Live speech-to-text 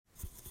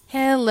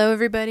Hello,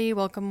 everybody.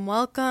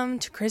 Welcome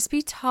to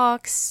Crispy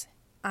Talks.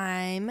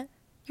 I'm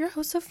your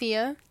host,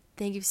 Sophia.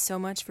 Thank you so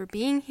much for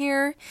being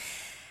here.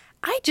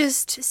 I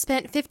just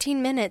spent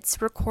 15 minutes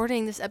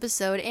recording this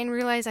episode and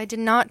realized I did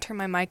not turn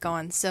my mic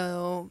on.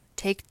 So,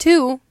 take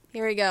two.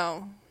 Here we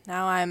go.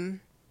 Now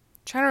I'm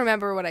trying to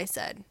remember what I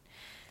said.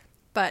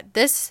 But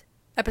this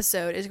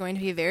episode is going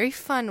to be a very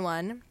fun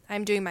one.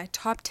 I'm doing my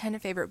top 10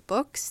 favorite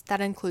books.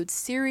 That includes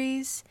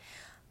series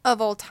of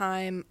all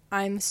time.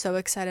 I'm so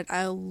excited.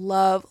 I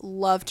love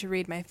to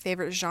read. My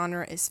favorite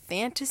genre is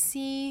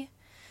fantasy.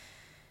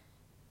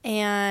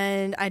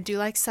 And I do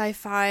like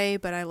sci-fi,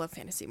 but I love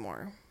fantasy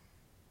more.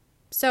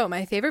 So,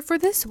 my favorite for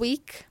this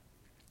week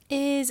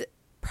is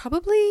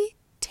probably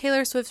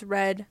Taylor Swift's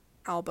Red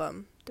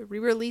album. The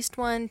re-released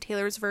one,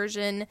 Taylor's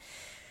version.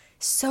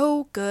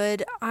 So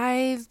good.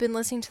 I've been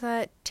listening to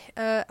that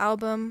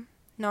album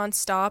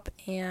nonstop,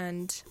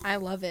 and I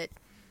love it.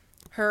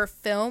 Her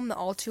film, the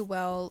All Too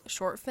Well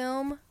short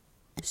film,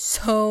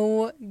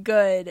 so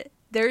good.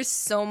 There's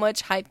so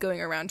much hype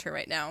going around her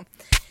right now.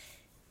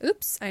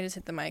 Oops, I just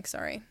hit the mic,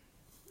 sorry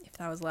if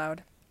that was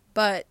loud.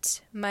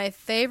 But my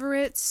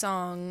favorite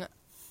song,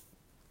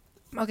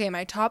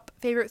 my top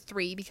favorite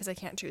three, because I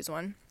can't choose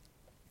one.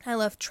 I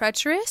love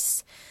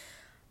Treacherous,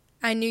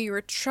 I Knew You Were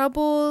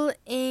Trouble,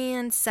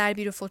 and Sad,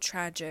 Beautiful,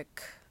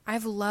 Tragic.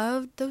 I've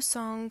loved those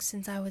songs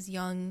since I was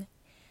young.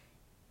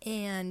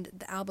 And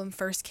the album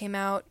first came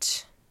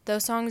out,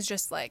 those songs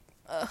just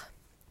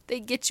they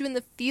get you in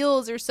the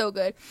feels. They're so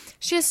good.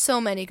 She has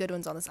so many good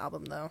ones on this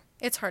album, though.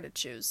 It's hard to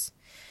choose.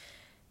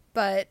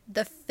 But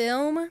the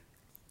film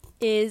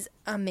is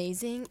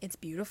amazing. It's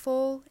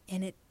beautiful,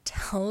 and it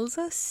tells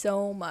us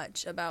so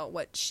much about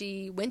what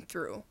she went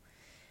through.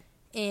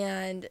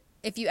 And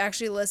if you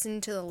actually listen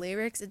to the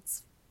lyrics,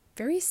 it's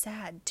very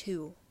sad,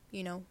 too.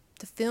 You know,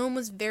 the film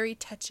was very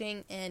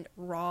touching and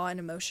raw and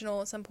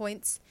emotional at some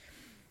points.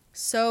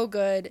 So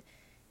good.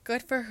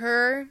 Good for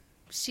her.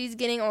 She's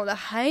getting all the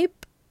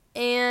hype,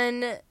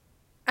 and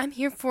I'm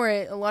here for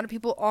it. A lot of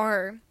people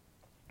are.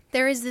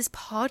 There is this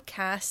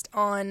podcast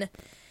on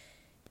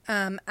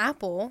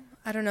Apple.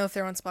 I don't know if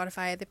they're on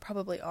Spotify. They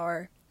probably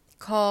are.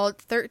 Called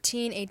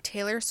 13, a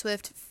Taylor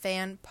Swift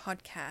fan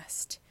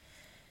podcast.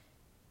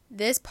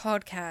 This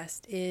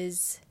podcast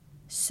is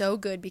so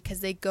good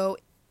because they go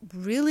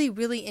really,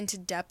 really into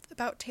depth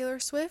about Taylor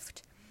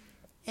Swift,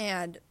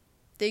 and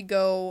they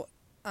go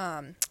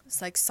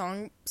it's like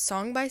song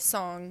by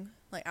song,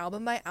 like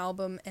album by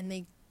album, and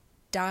they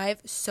dive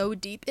so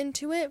deep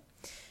into it.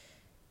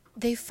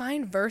 They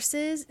find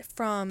verses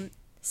from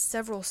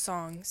several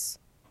songs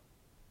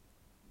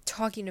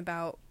talking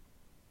about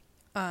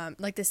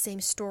like the same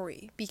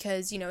story,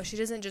 because, you know, she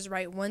doesn't just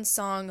write one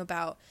song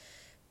about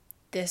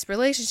this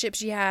relationship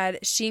she had.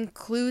 She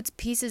includes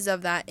pieces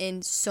of that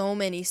in so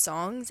many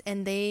songs,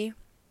 and they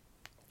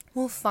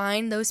will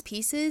find those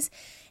pieces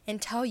and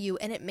tell you,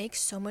 and it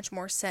makes so much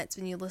more sense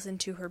when you listen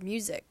to her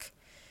music.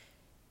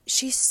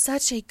 She's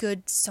such a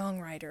good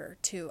songwriter,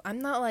 too.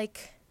 I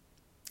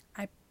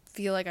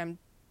feel like I'm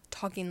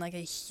talking like a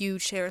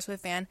huge Taylor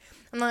Swift fan.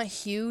 I'm not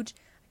huge,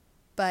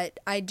 but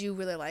I do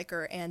really like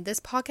her, and this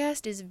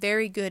podcast is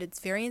very good. It's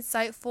very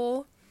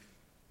insightful,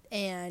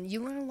 and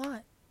you learn a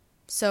lot.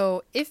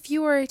 So if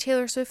you are a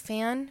Taylor Swift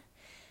fan,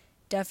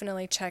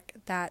 definitely check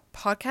that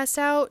podcast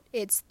out.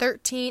 It's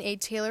 13, a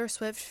Taylor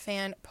Swift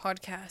fan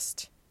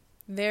podcast.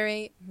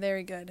 Very,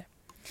 very good.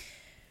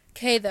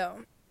 Okay,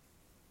 though.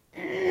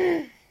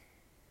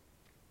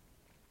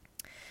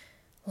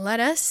 Let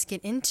us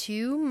get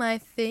into my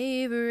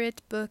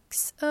favorite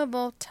books of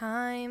all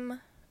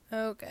time.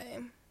 Okay.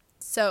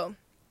 So,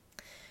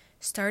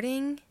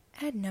 starting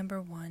at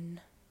number 1.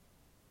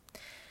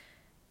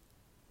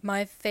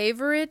 My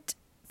favorite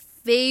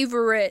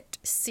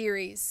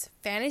series,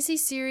 fantasy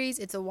series.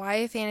 It's a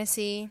YA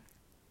fantasy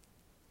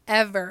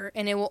ever,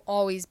 and it will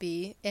always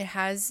be. It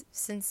has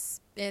since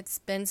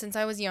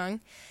I was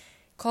young.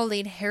 Called The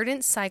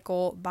Inheritance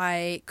Cycle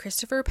by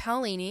Christopher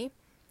Paolini.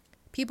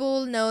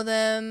 People know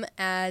them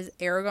as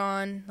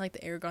Eragon, like the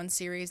Eragon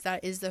series.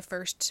 That is the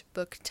first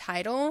book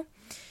title.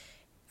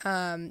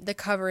 The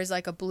cover is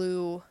like a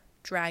blue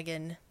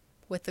dragon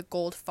with the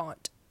gold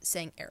font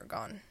saying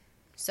Eragon.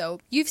 So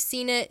you've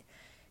seen it.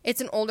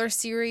 It's an older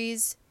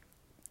series,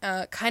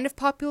 kind of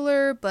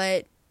popular,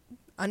 but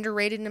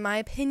underrated in my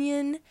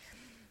opinion.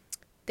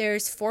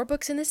 There's 4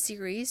 books in the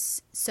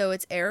series, so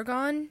it's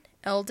Eragon,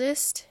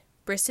 Eldest,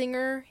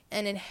 Brissinger,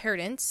 and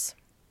Inheritance.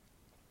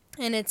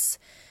 And it's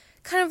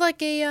kind of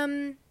like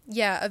a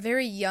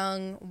very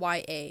young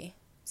YA.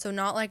 So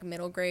not like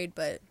middle grade,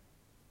 but,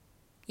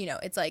 you know,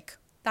 it's like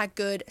that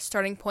good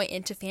starting point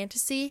into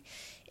fantasy.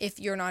 If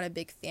you're not a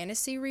big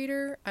fantasy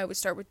reader, I would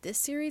start with this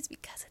series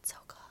because it's so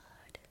good.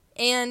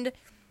 And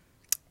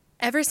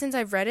ever since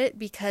I've read it,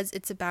 because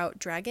it's about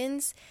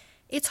dragons,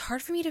 it's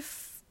hard for me to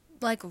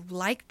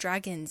like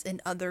dragons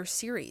in other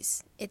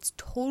series. It's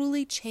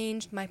totally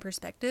changed my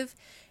perspective.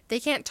 They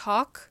can't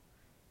talk.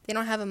 They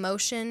don't have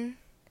emotion.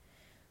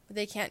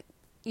 They can't,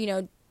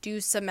 do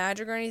some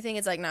magic or anything.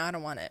 It's like, no, I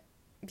don't want it.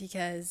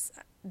 Because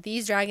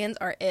these dragons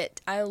are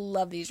it. I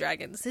love these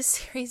dragons. This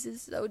series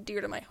is so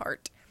dear to my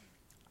heart.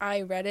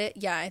 I read it,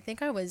 yeah, I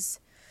think I was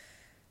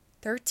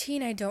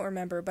 13, I don't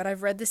remember, but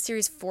I've read this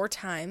series 4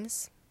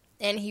 times,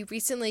 and he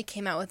recently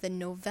came out with a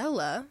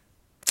novella.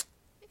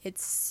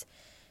 It's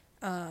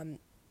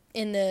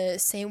in the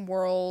same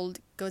world,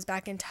 goes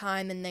back in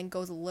time, and then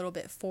goes a little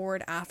bit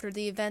forward after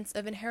the events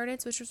of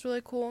Inheritance, which was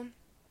really cool.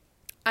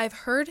 I've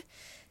heard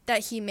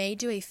that he may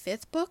do a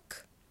 5th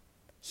book.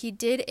 He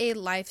did a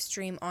live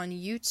stream on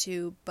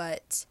YouTube,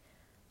 but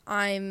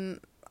I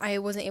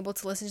wasn't able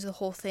to listen to the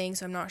whole thing,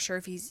 so I'm not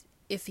sure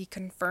if he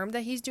confirmed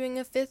that he's doing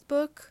a 5th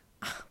book.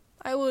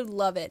 I would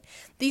love it.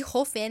 The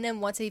whole fandom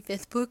wants a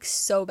 5th book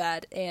so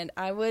bad, and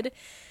I would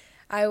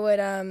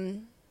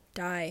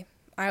die.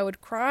 I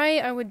would cry,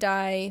 I would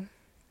die.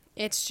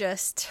 It's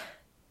just,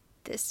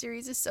 this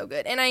series is so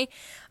good. And I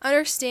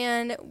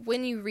understand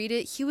when you read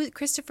it,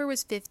 Christopher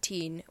was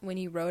 15 when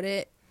he wrote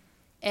it,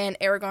 and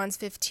Eragon's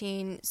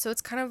 15, so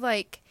it's kind of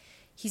like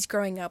he's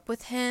growing up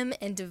with him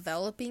and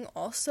developing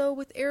also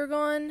with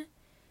Eragon,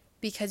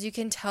 because you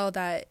can tell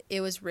that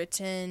it was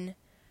written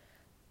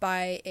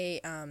by a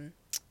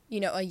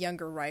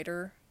younger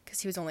writer,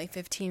 because he was only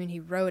 15 when he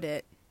wrote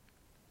it.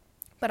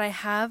 But I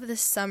have the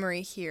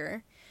summary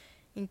here,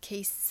 in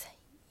case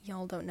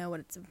y'all don't know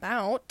what it's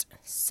about.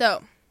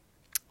 So,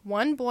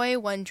 one boy,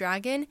 one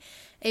dragon,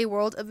 a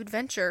world of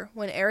adventure.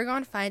 When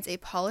Eragon finds a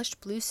polished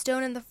blue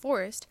stone in the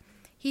forest,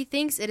 he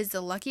thinks it is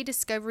the lucky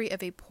discovery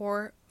of a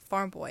poor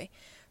farm boy.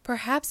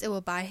 Perhaps it will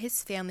buy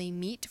his family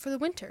meat for the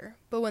winter.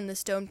 But when the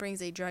stone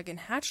brings a dragon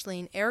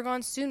hatchling,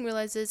 Eragon soon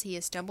realizes he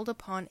has stumbled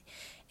upon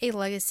a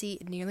legacy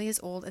nearly as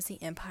old as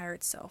the Empire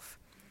itself.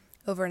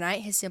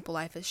 Overnight, his simple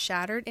life is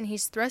shattered, and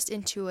he's thrust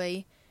into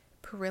a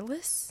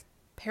perilous,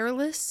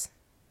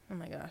 oh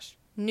my gosh,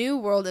 new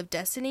world of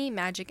destiny,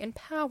 magic, and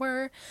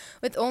power.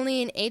 With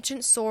only an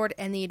ancient sword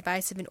and the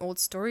advice of an old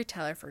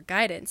storyteller for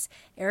guidance,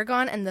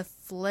 Eragon and the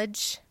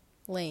fledgling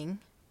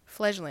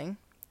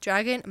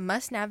dragon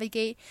must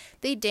navigate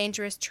the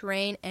dangerous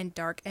terrain and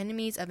dark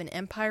enemies of an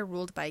empire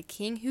ruled by a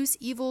king whose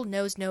evil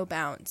knows no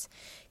bounds.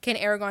 Can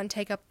Eragon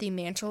take up the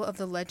mantle of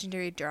the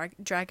legendary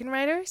dragon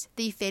riders?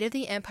 The fate of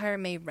the empire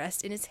may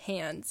rest in his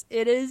hands.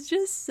 It is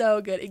just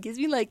so good. It gives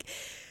me like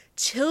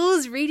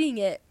chills reading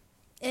it.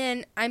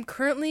 And I'm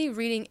currently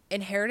reading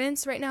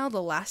Inheritance right now,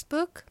 the last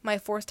book, my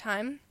 4th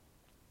time.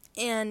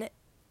 And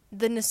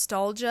the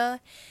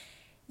nostalgia,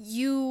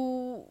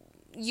 you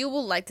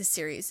will like the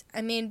series.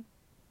 I mean,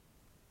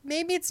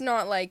 maybe it's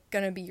not like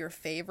gonna be your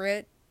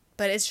favorite,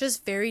 but it's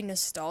just very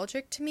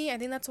nostalgic to me. I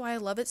think that's why I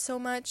love it so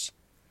much.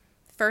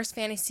 First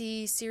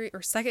fantasy series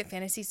or second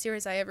fantasy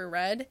series I ever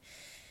read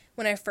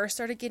when I first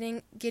started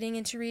getting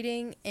into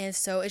reading, and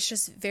so it's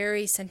just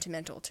very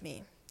sentimental to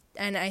me.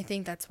 And I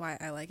think that's why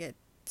I like it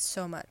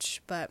so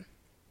much. But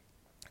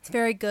it's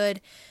very good.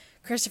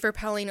 Christopher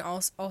Pauline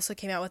also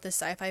came out with a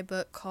sci-fi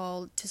book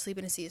called To Sleep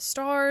in a Sea of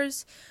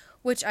Stars,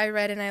 which I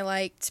read and I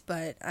liked,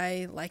 but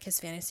I like his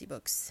fantasy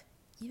books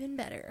even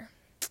better.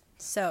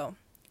 So,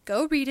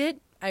 go read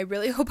it. I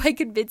really hope I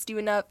convinced you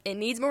enough. It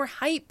needs more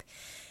hype,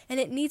 and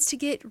it needs to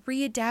get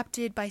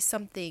readapted by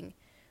something.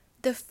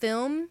 The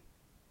film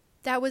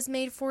that was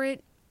made for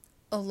it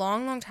a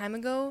long, long time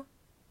ago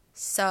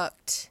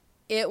sucked.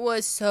 It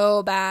was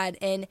so bad,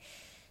 and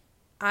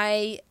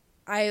I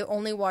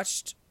only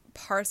watched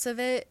parts of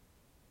it.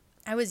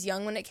 I was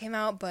young when it came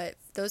out, but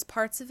those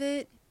parts of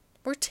it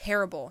were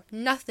terrible.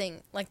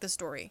 Nothing like the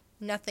story.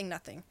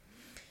 Nothing.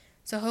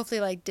 So hopefully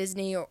like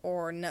Disney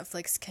or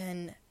Netflix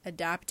can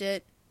adapt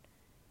it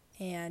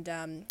and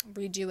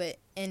redo it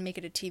and make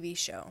it a TV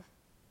show.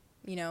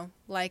 You know,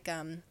 like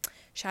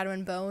Shadow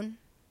and Bone.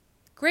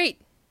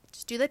 Great.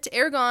 Just do that to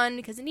Eragon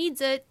because it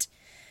needs it.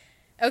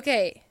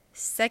 Okay,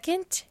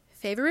 second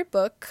favorite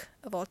book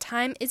of all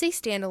time is a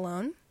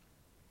standalone.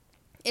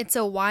 It's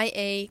a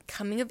YA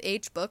coming of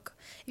age book.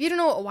 If you don't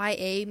know what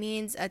YA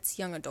means, that's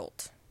young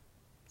adult.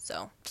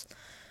 So,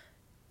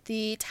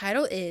 the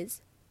title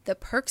is The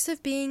Perks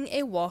of Being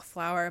a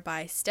Wallflower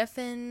by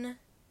Stephen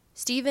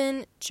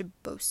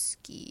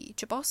Chbosky.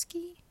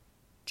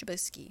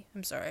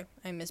 I'm sorry,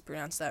 I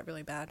mispronounced that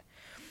really bad.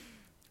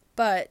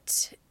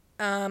 But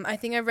I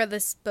think I've read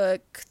this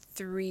book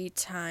 3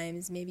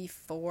 times, maybe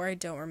 4, I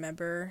don't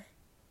remember.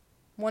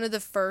 One of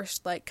the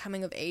first like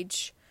coming of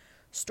age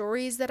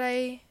stories that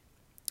I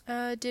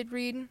did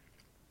read.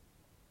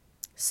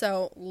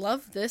 So,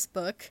 love this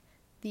book.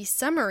 The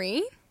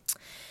summary,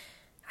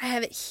 I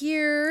have it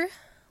here.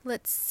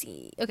 Let's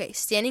see. Okay,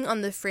 standing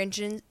on the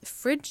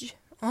fridge.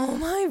 Oh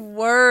my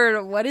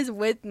word, what is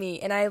with me?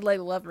 And I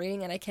love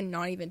reading and I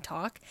cannot even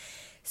talk.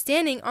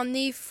 Standing on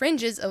the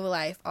fringes of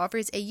life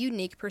offers a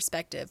unique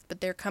perspective,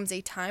 but there comes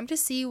a time to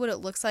see what it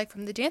looks like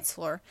from the dance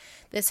floor.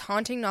 This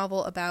haunting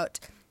novel about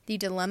the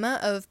dilemma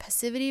of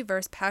passivity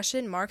versus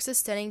passion marks a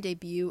stunning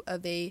debut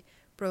of a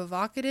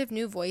provocative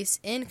new voice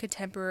in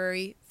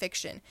contemporary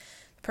fiction.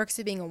 The Perks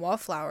of Being a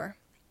Wallflower.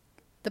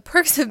 The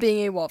Perks of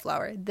Being a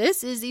Wallflower.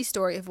 This is the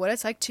story of what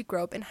it's like to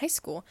grow up in high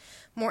school.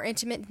 More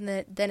intimate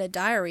than a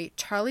diary,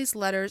 Charlie's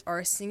letters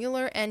are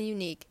singular and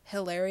unique,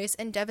 hilarious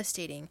and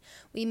devastating.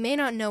 We may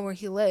not know where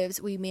he lives,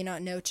 we may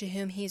not know to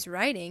whom he's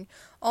writing.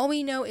 All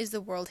we know is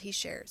the world he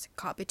shares.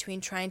 Caught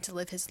between trying to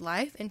live his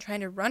life and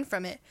trying to run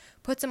from it,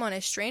 puts him on a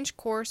strange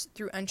course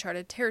through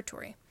uncharted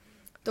territory.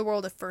 The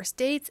world of first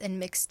dates and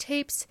mixed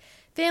tapes,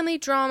 family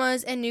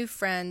dramas and new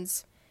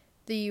friends.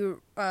 The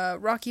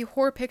Rocky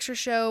Horror Picture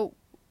Show.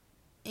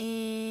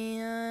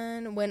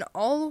 And when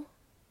all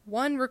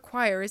one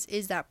requires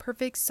is that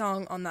perfect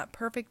song on that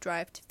perfect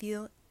drive to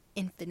feel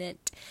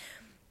infinite.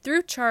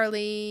 Through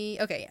Charlie.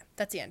 Okay, yeah,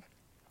 that's the end.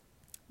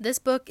 This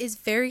book is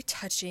very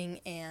touching,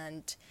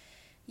 and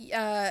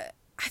I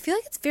feel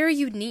like it's very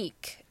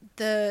unique.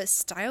 The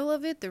style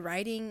of it, the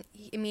writing,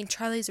 I mean,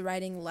 Charlie's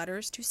writing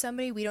letters to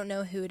somebody. We don't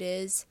know who it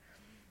is.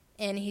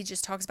 And he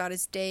just talks about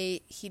his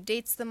date. He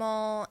dates them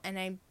all, and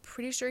I'm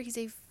pretty sure he's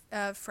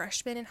a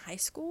freshman in high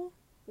school.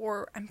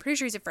 Or I'm pretty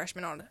sure he's a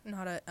freshman,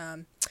 not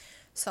a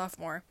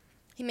sophomore.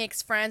 He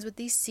makes friends with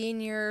these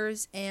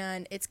seniors,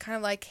 and it's kind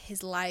of like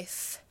his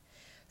life.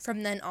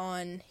 From then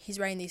on, he's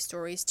writing these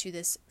stories to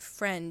this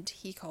friend,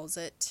 he calls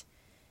it.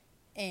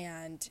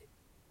 And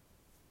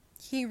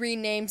he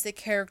renames the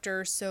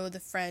characters so the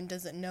friend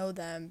doesn't know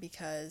them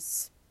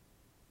because,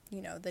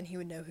 then he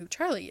would know who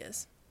Charlie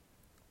is.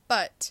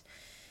 But,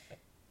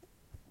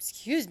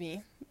 excuse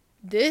me,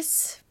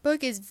 this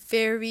book is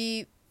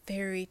very,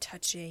 very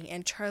touching,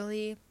 and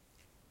Charlie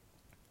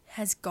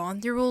has gone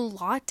through a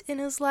lot in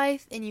his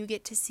life, and you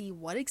get to see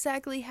what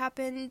exactly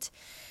happened,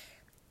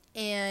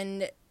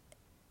 and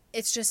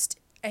it's just,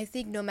 I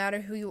think no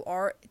matter who you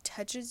are, it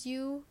touches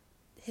you,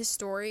 his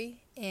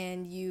story,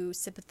 and you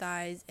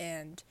sympathize,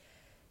 and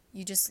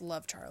you just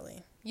love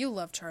Charlie. You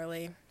love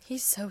Charlie.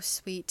 He's so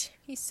sweet.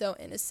 He's so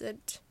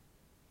innocent.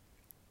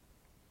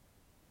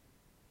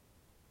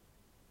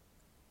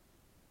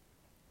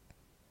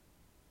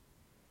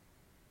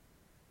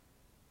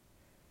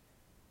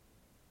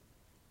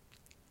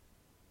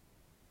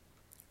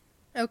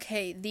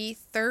 Okay, the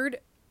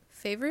third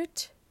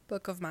favorite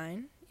book of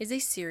mine is a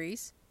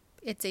series.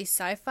 It's a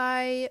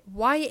sci-fi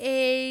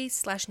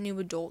YA/new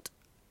adult.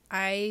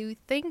 I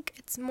think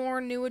it's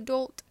more new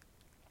adult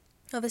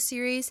of a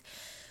series,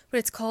 but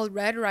it's called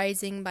Red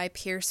Rising by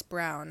Pierce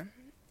Brown.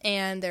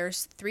 And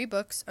there's 3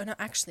 books. Oh no,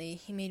 actually,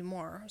 he made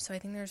more. So I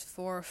think there's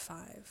 4 or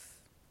 5.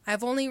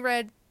 I've only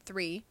read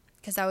 3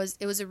 because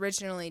it was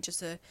originally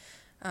just a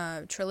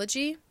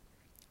trilogy,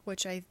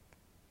 which I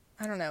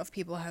don't know if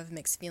people have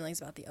mixed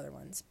feelings about the other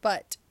ones,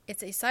 but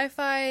it's a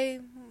sci-fi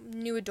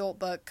new adult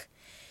book,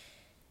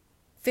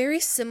 very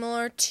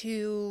similar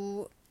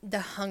to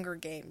The Hunger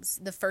Games.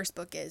 The first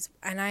book is,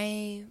 and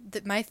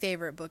my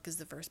favorite book is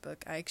the first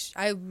book.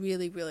 I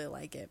really, really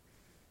like it.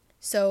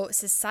 So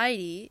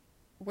society,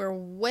 we're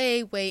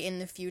way, way in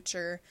the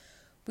future.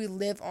 We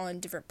live on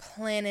different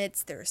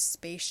planets. There are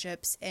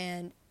spaceships,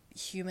 and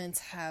humans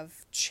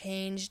have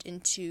changed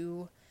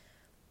into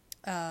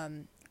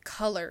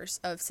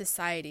colors of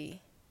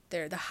society.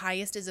 The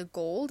highest is a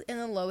gold and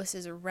the lowest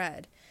is a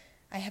red.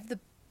 I have the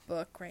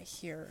book right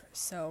here,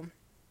 so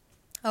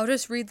I'll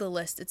just read the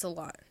list. It's a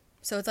lot.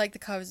 So it's like the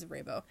colors of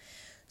rainbow.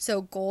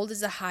 So gold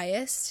is the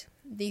highest,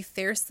 the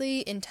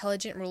fiercely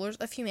intelligent rulers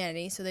of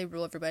humanity, so they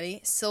rule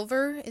everybody.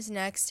 Silver is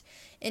next,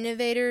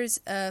 innovators,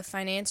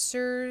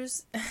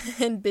 financiers,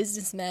 and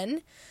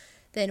businessmen.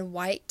 Then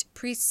white,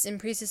 priests and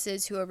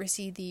priestesses who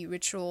oversee the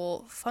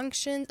ritual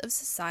functions of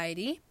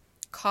society.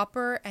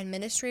 Copper,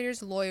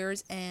 administrators,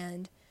 lawyers,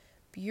 and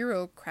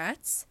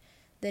bureaucrats.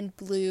 Then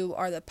blue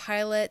are the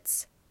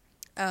pilots.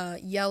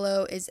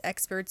 Yellow is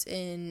experts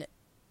in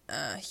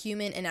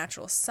human and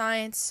natural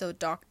science, so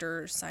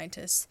doctors,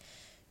 scientists.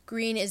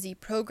 Green is the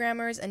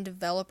programmers and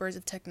developers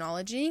of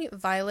technology.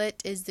 Violet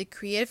is the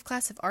creative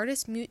class of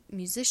artists,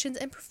 musicians,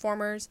 and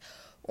performers.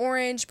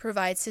 Orange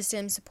provides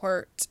system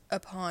support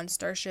upon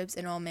starships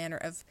and all manner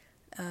of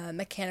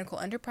mechanical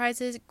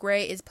enterprises.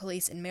 Gray is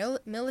police and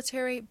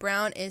military.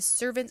 Brown is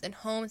servants and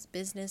homes,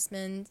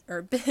 businesses.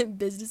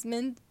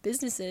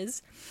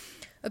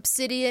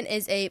 Obsidian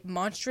is a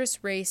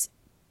monstrous race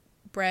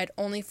bred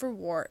only for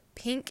war.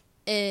 Pink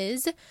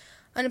is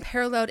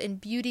unparalleled in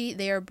beauty.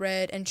 They are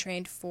bred and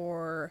trained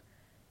for,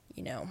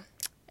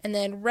 And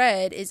then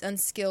red is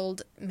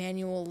unskilled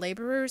manual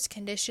laborers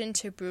conditioned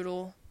to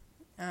brutal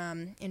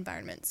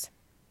environments.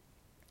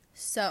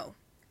 So,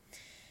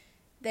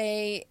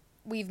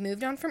 we've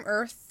moved on from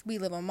Earth. We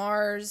live on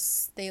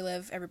Mars. They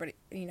live, everybody,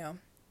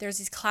 there's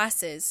these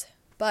classes.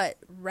 But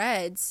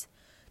reds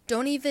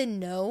don't even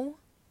know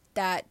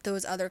that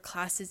those other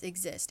classes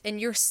exist. And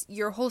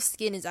your whole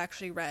skin is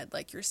actually red.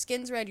 Like, your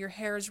skin's red, your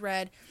hair is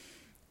red,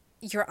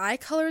 your eye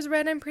color is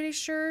red, I'm pretty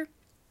sure.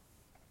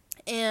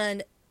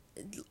 And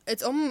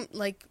it's almost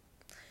like...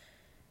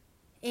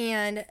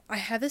 And I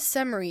have a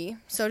summary,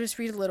 so I'll just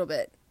read a little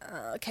bit.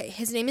 Okay,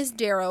 his name is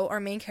Darrow, our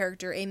main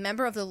character, a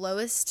member of the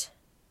lowest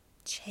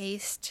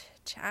chaste,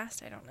 I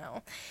don't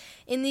know,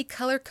 in the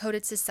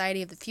color-coded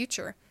society of the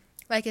future.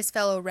 Like his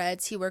fellow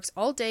Reds, he works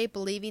all day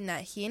believing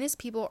that he and his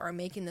people are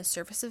making the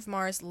surface of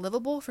Mars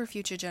livable for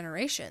future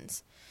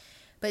generations.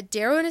 But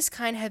Darrow and his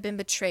kind have been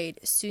betrayed.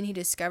 Soon he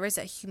discovers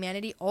that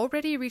humanity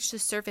already reached the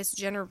surface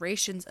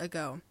generations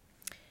ago.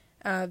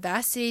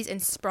 Vast cities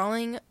and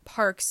sprawling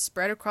parks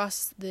spread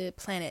across the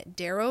planet.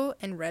 Darrow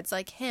and Reds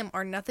like him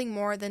are nothing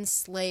more than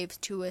slaves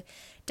to a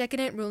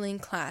decadent ruling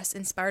class,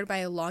 inspired by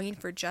a longing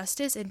for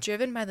justice and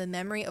driven by the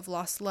memory of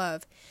lost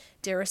love.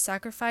 Darrow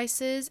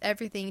sacrifices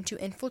everything to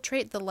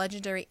infiltrate the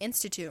legendary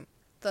Institute.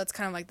 That's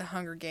kind of like the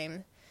Hunger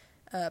Game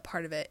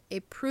part of it. A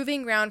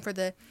proving ground for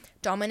the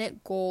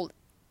dominant gold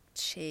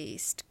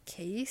caste,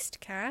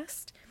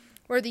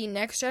 where the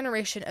next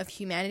generation of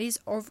humanity's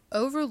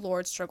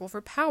overlords struggle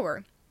for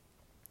power.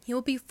 He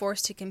will be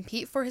forced to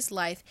compete for his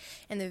life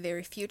and the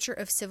very future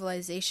of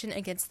civilization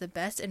against the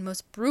best and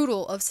most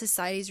brutal of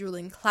society's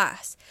ruling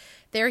class.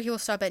 There he will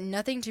stop at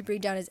nothing to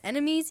bring down his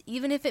enemies,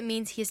 even if it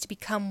means he has to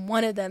become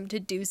one of them to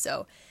do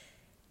so.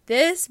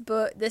 This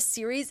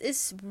series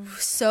is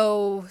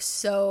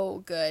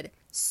so good.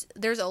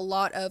 There's a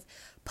lot of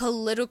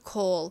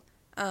political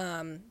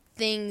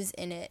things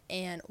in it,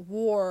 and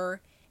war,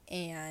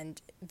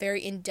 and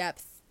very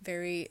in-depth,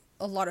 a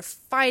lot of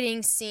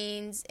fighting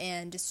scenes,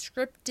 and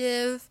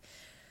descriptive.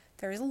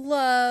 There's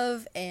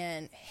love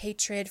and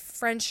hatred,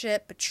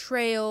 friendship,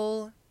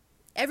 betrayal,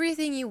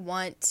 everything you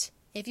want.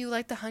 If you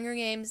like the Hunger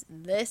Games,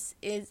 this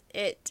is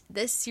it.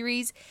 This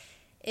series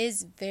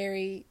is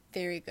very,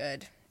 very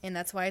good, and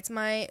that's why it's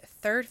my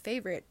third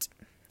favorite.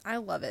 I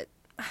love it.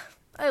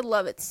 I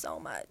love it so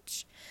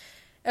much.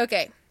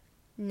 Okay,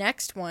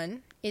 next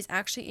one is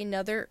actually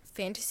another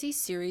fantasy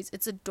series.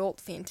 It's adult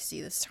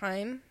fantasy this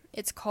time.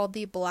 It's called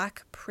The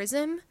Black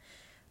Prism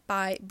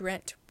by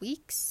Brent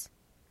Weeks.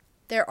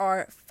 There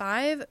are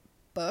 5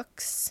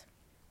 books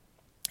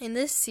in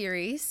this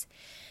series,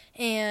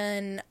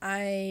 and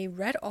I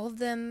read all of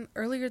them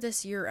earlier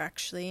this year,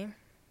 actually.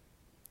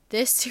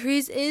 This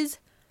series is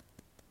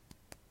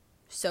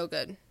so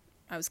good.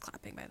 I was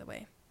clapping, by the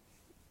way.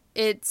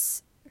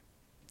 It's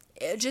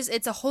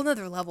a whole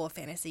nother level of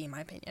fantasy, in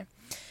my opinion.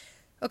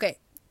 Okay,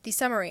 the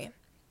summary.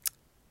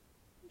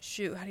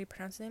 Shoot, how do you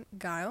pronounce his name?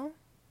 Guile?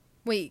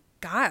 Wait,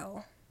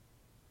 Guile?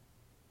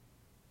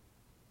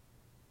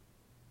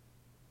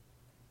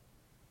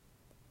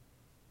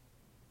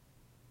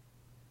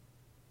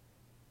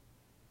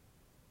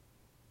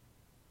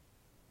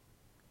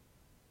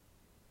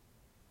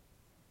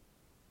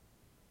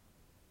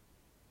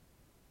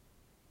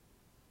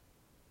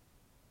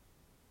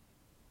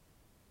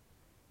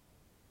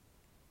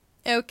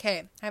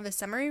 Okay, I have a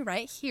summary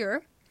right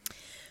here.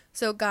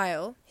 So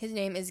Guile, his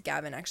name is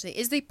Gavin actually,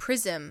 is the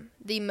Prism,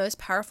 the most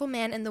powerful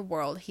man in the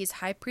world. He's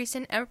high priest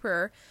and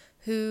emperor,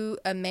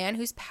 a man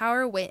whose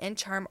power, wit, and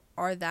charm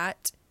are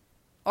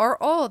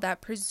all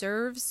that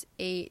preserves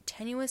a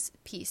tenuous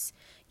peace.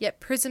 Yet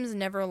prisms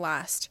never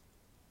last.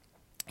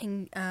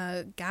 And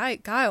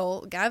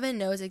Gavin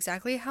knows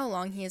exactly how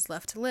long he has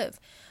left to live.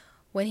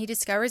 When he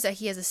discovers that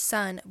he has a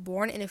son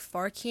born in a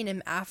far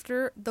kingdom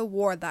after the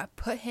war that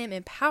put him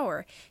in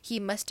power,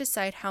 he must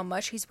decide how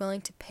much he's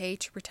willing to pay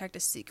to protect a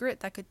secret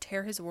that could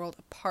tear his world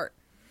apart.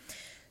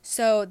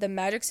 So the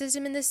magic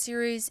system in this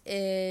series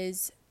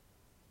is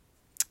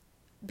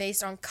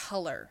based on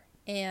color,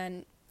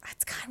 and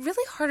it's kind of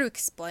really hard to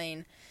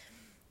explain.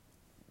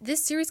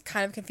 This series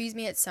kind of confused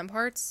me at some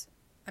parts.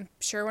 I'm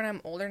sure when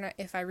I'm older,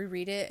 if I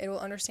reread it, I'll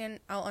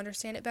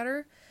understand it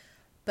better.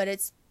 But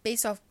it's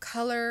based off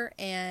color,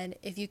 and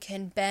if you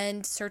can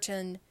bend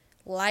certain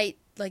light,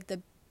 like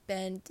the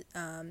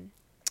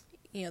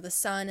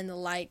sun and the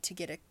light to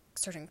get a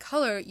certain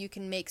color, you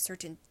can make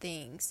certain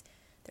things.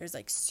 There's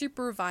like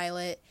super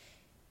violet,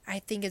 I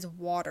think is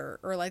water,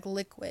 or like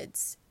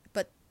liquids.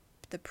 But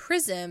the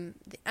Prism,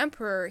 the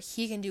Emperor,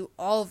 he can do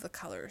all of the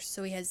colors.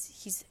 So he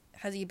has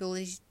the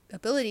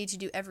ability to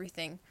do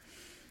everything.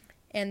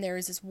 And there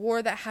was this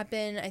war that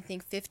happened, I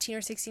think 15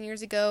 or 16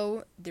 years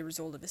ago, the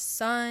result of his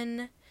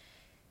son.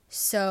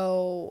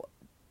 So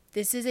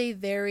this is a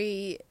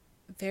very,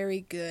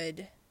 very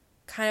good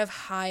kind of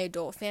high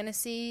adult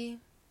fantasy,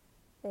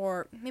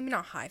 or maybe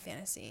not high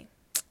fantasy.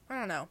 I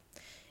don't know.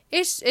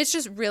 It's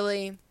just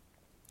really,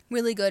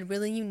 really good,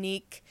 really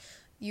unique.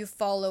 You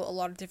follow a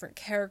lot of different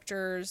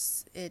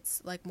characters.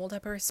 It's like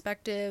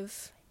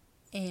multi-perspective,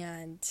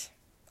 and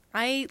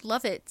I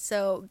love it.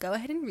 So go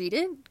ahead and read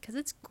it because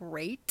it's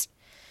great.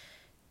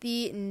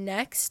 The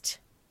next,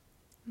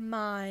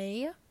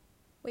 my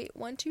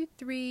 1, 2,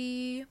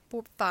 3,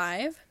 4,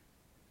 5.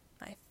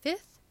 My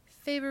 5th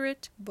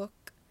favorite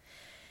book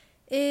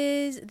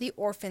is The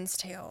Orphan's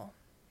Tale.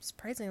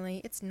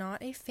 Surprisingly, it's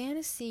not a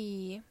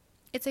fantasy.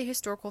 It's a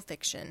historical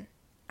fiction.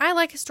 I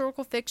like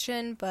historical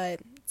fiction,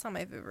 but it's not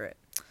my favorite.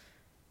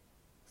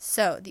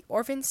 So, The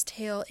Orphan's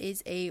Tale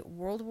is a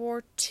World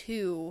War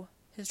II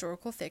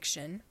historical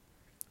fiction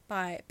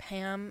by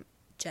Pam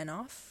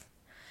Jenoff.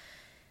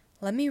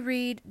 Let me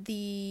read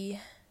the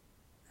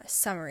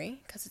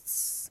summary,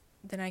 because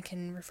then I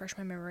can refresh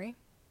my memory.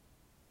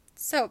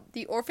 So,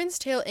 The Orphan's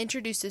Tale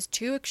introduces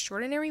two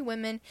extraordinary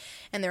women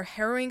and their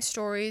harrowing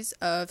stories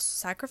of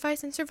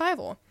sacrifice and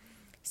survival.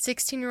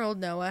 16-year-old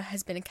Noah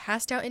has been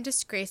cast out in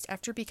disgrace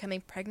after becoming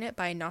pregnant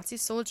by a Nazi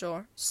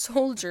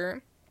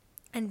soldier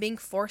and being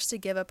forced to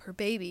give up her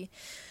baby.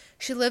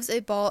 She lives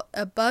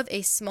above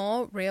a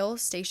small rail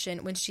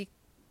station which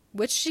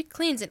she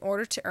cleans in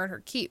order to earn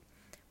her keep.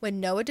 When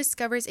Noah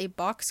discovers a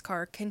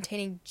boxcar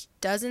containing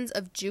dozens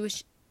of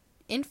Jewish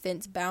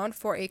infants bound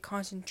for a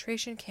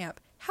concentration camp.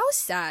 How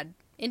sad.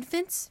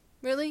 Infants?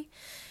 Really?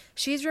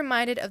 She's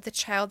reminded of the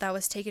child that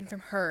was taken from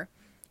her,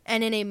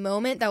 and in a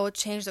moment that will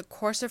change the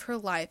course of her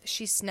life,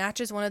 she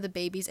snatches one of the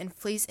babies and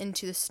flees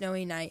into the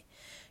snowy night.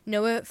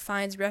 Noah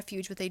finds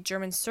refuge with a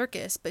German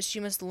circus, but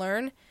she must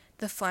learn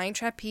the flying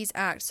trapeze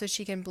act so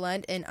she can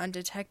blend in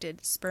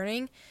undetected,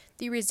 spurning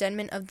the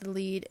resentment of the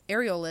lead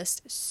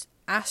aerialist,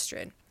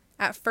 Astrid.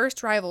 At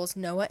first rivals,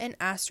 Noah and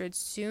Astrid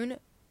soon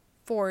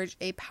forge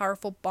a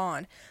powerful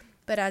bond,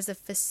 but as the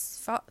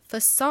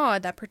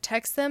facade that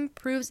protects them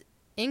proves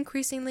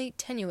increasingly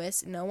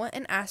tenuous, Noah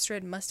and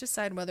Astrid must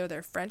decide whether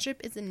their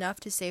friendship is enough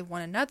to save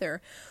one another,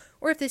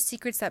 or if the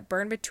secrets that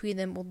burn between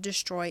them will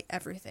destroy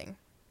everything.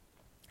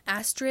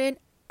 Astrid,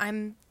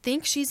 I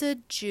think she's a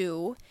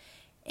Jew,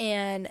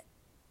 and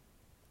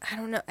I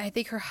don't know, I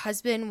think her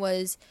husband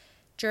was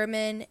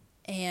German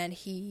and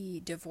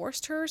he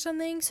divorced her or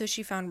something, so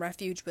she found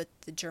refuge with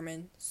the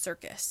German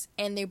circus.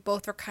 And they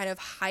both were kind of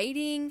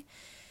hiding,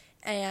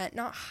 and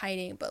not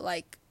hiding, but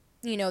like,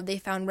 you know, they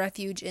found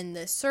refuge in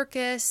the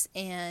circus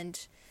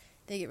and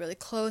they get really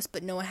close,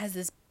 but Noah has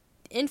this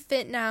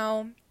infant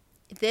now.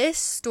 This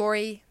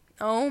story,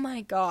 oh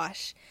my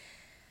gosh.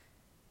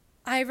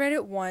 I read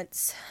it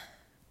once,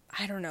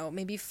 I don't know,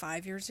 maybe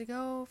 5 years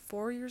ago,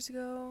 4 years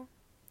ago.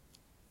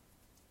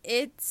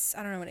 I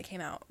don't know when it came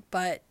out,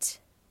 but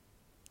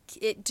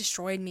it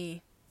destroyed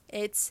me.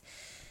 It's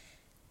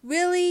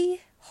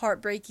really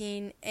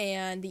heartbreaking,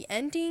 and the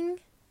ending,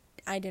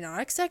 I did not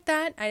expect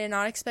that. I did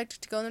not expect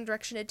it to go in the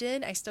direction it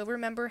did. I still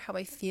remember how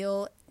I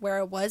feel, where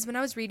I was when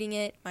I was reading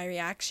it, my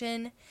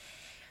reaction.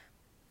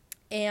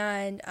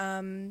 And,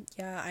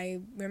 I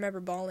remember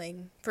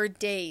bawling for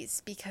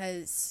days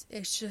because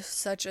it's just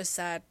such a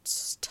sad,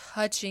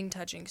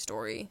 touching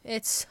story.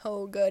 It's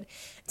so good.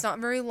 It's not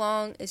very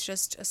long. It's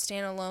just a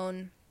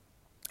standalone.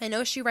 I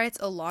know she writes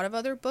a lot of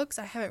other books.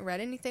 I haven't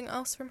read anything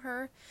else from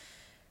her,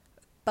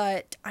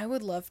 but I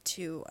would love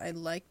to. I'd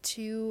like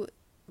to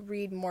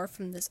read more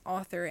from this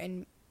author,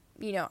 and,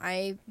 you know,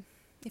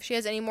 if she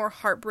has any more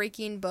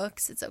heartbreaking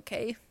books, it's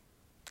okay,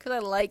 because I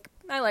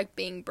like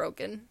being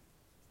broken.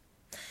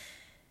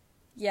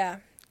 Yeah,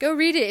 go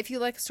read it if you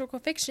like historical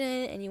fiction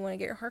and you want to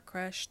get your heart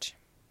crushed.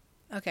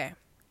 Okay,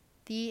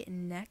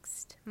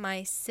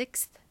 my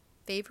sixth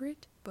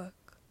favorite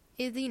book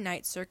is The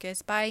Night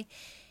Circus by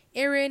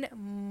Erin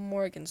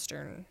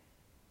Morgenstern.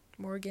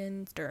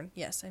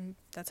 Yes,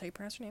 that's how you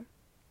pronounce her name.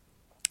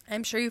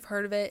 I'm sure you've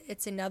heard of it.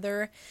 It's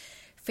another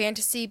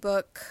fantasy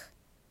book.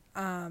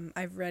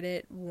 I've read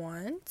it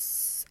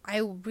once. I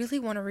really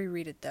want to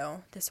reread it,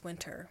 though, this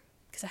winter,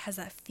 because it has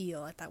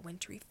that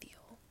wintry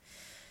feel.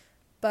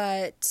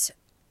 But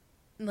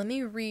let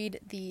me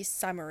read the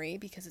summary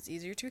because it's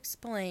easier to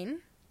explain.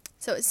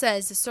 So it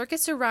says, the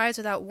circus arrives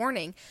without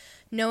warning.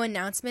 No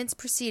announcements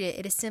precede it.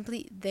 It is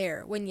simply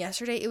there, when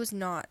yesterday it was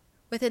not.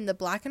 Within the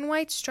black and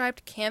white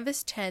striped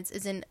canvas tents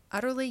is an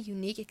utterly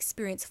unique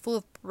experience full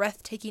of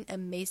breathtaking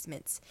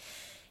amazements.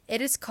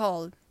 It is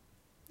called,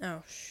 I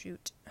don't know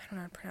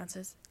how to pronounce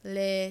this,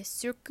 Le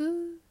Cirque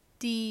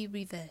de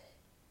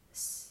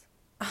Rivers.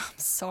 I'm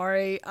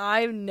sorry,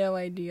 I have no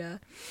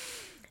idea.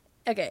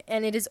 Okay,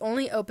 and it is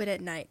only open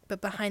at night,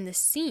 but behind the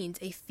scenes,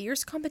 a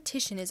fierce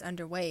competition is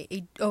underway.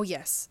 I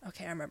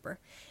remember.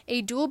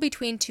 A duel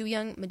between two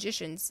young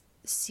magicians,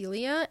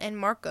 Celia and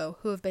Marco,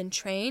 who have been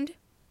trained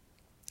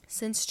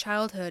since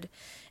childhood,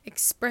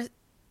 expressly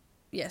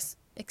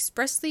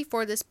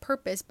for this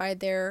purpose by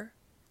their,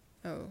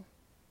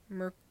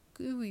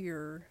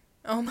 Mercurier.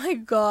 Oh my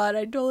god,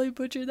 I totally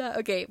butchered that.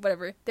 Okay,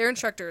 whatever. Their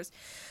instructors.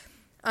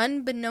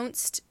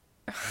 Unbeknownst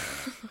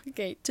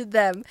to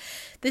them,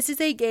 this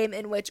is a game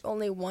in which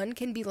only one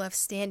can be left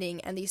standing,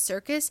 and the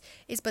circus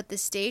is but the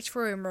stage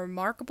for a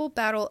remarkable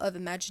battle of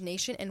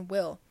imagination and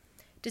will.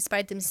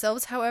 Despite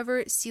themselves,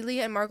 however,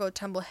 Celia and Margot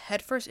tumble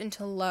headfirst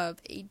into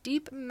love, a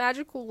deep,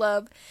 magical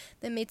love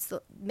that makes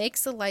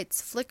the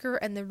lights flicker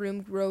and the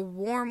room grow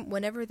warm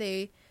whenever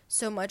they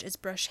so much as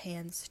brush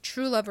hands.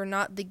 True love or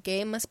not, the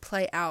game must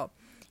play out,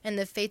 and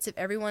the fates of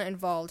everyone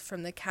involved,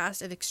 from the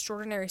cast of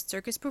extraordinary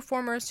circus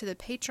performers to the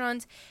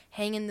patrons,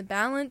 hang in the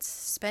balance,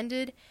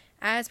 suspended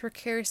as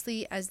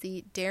precariously as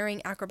the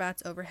daring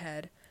acrobats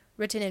overhead.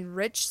 Written in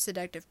rich,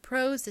 seductive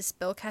prose, this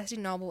spellcasting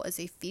novel is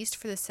a feast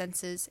for the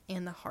senses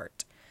and the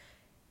heart.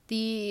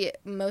 The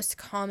most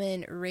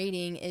common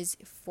rating is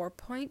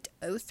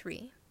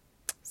 4.03.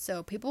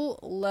 So people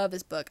love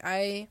this book.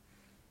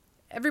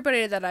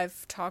 Everybody that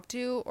I've talked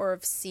to or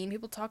have seen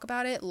people talk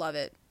about it love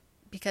it,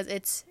 because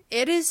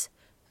it is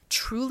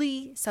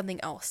truly something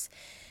else.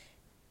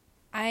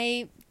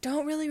 I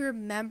don't really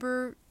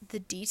remember the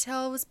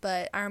details,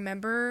 but I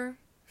remember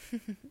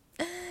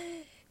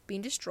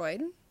being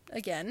destroyed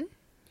again.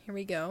 Here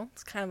we go.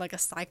 It's kind of like a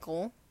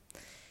cycle.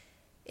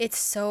 It's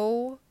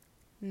so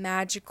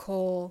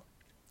magical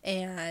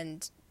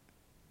and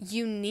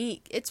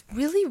unique. It's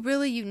really,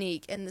 really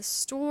unique. And the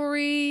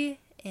story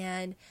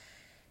and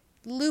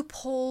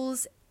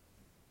loopholes,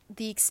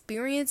 the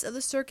experience of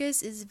the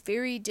circus is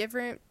very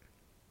different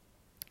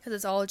because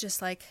it's all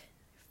just like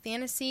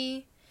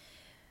fantasy.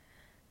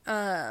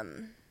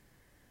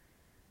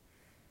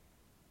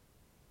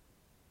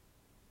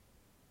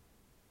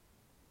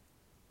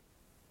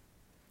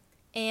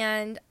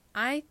 And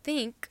I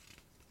think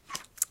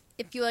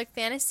if you like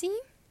fantasy,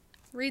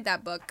 read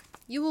that book.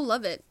 You will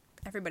love it.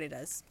 Everybody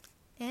does.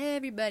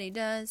 Everybody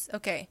does.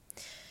 Okay.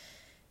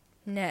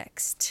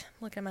 Next,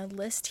 look at my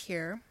list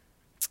here.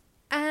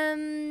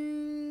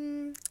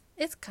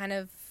 It's kind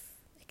of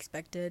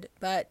expected,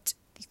 but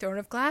the Throne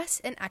of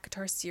Glass and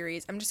ACOTAR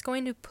series, I'm just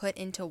going to put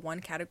into one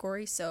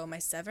category. So my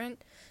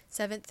seventh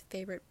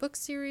favorite book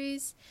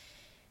series.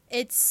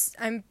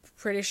 I'm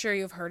pretty sure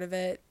you've heard of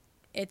it.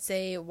 It's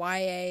a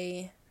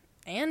YA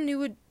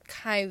and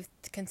kind of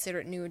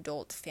consider it new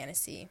adult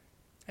fantasy.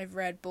 I've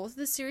read both of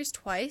the series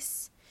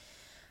twice.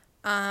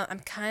 I'm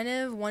kind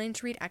of wanting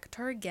to read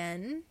ACOTAR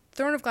again.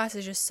 Throne of Glass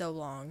is just so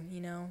long,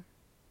 you know.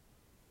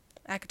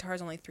 ACOTAR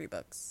is only 3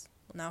 books.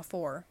 Well, now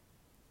 4,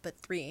 but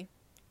 3.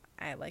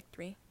 I like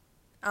 3.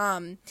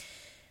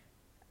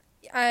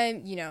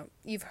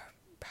 You've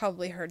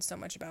probably heard so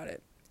much about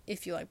it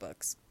if you like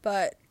books,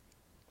 but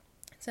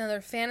it's another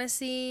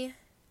fantasy.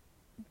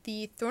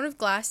 The Throne of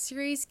Glass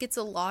series gets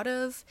a lot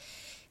of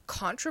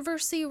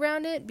controversy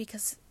around it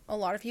because a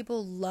lot of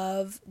people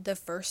love the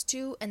first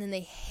 2 and then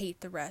they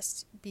hate the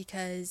rest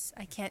because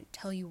I can't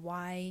tell you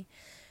why.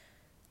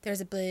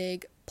 There's a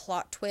big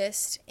plot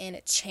twist and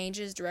it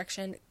changes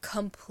direction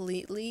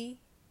completely.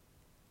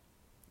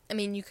 I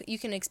mean, you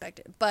can expect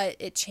it, but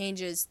it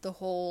changes the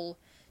whole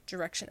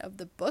direction of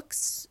the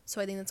books. So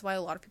I think that's why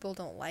a lot of people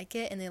don't like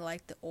it and they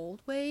like the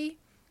old way.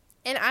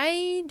 And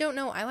I don't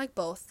know, I like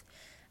both.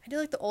 I do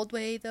like the old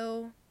way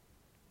though,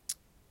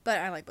 but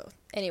I like both.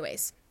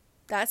 Anyways,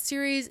 that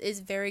series is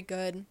very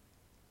good.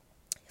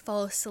 It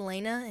follows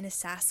Selena, an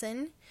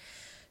assassin,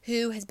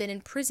 who has been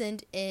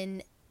imprisoned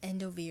in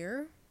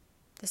Endovier,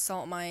 the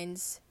salt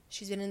mines.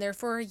 She's been in there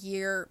for a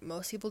year.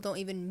 Most people don't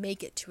even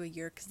make it to a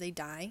year because they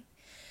die.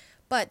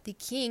 But the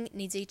king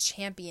needs a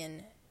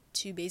champion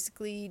to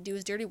basically do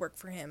his dirty work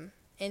for him.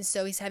 And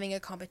so he's having a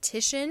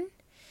competition.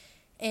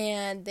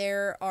 And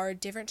there are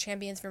different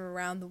champions from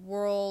around the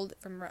world,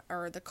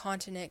 or the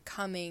continent,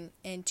 coming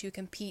and to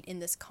compete in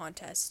this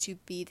contest to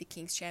be the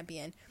king's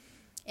champion.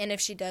 And if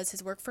she does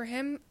his work for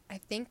him, I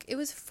think it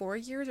was 4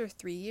 years or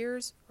 3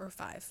 years or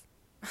 5.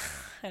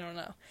 I don't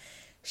know.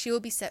 She will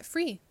be set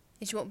free.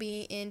 And she won't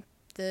be in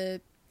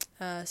the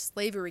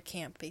slavery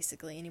camp,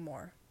 basically,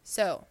 anymore.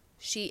 So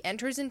she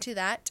enters into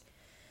that.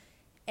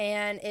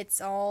 And it's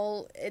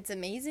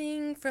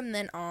amazing from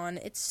then on.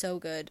 It's so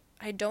good.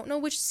 I don't know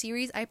which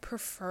series I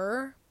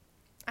prefer.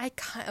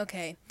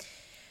 Okay.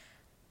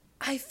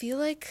 I feel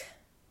like,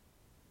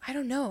 I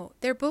don't know.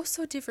 They're both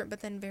so different, but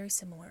then very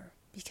similar.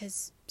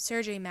 Because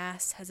Sarah J.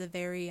 Maas has a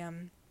very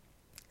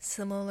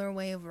similar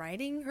way of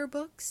writing her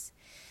books.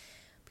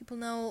 People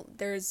know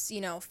there's,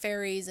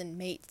 fairies and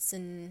mates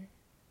and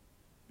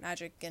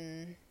magic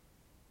and...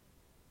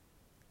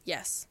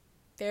 Yes.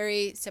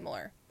 Very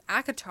similar.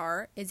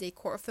 ACOTAR is a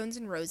Court of Thorns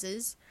and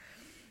Roses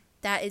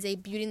that is a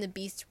Beauty and the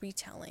Beast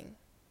retelling.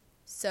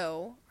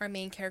 So, our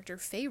main character,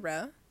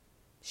 Feyre,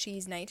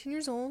 she's 19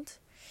 years old,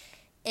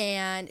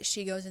 and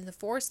she goes into the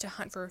forest to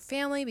hunt for her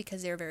family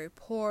because they're very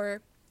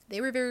poor. They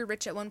were very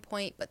rich at one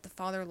point, but the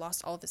father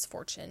lost all of his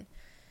fortune.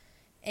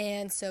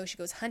 And so she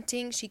goes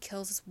hunting. She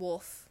kills this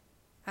wolf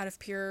out of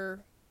pure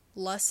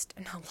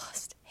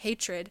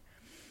hatred.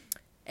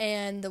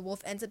 And the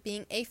wolf ends up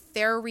being a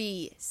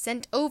fairy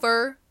sent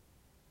over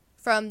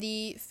from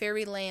the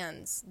fairy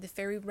lands, the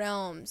fairy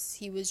realms.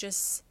 He was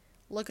just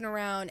looking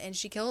around and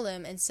she killed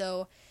him. And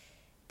so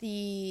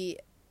a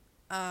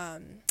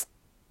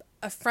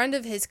friend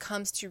of his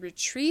comes to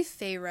retrieve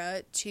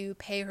Feyre to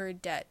pay her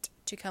debt,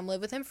 to come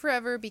live with him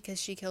forever because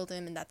she killed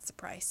him and that's the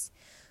price.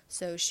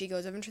 So she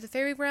goes over into the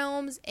fairy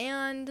realms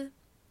and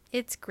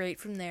it's great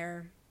from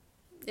there.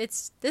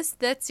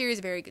 That series is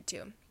very good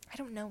too. I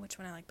don't know which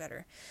one I like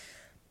better.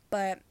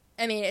 But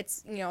I mean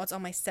it's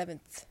on my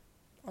 7th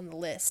on the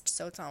list,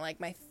 so it's not like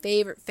my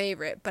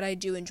favorite, but I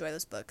do enjoy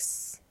those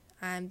books.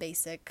 I'm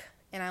basic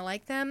and I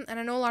like them, and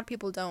I know a lot of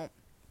people don't.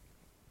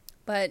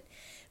 But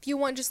if you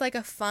want just like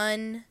a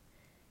fun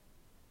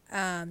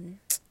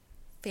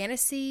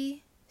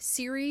fantasy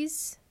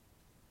series,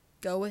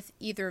 go with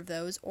either of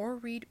those or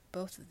read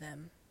both of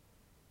them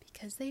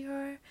because they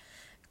are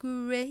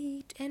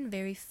great and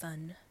very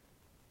fun.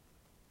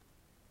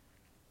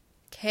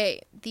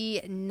 Okay,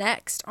 the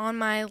next on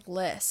my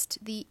list,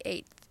 the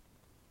 8th,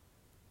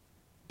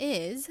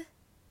 is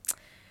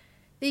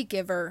The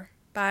Giver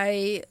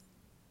by,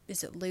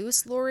 is it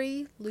Louis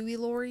Laurie?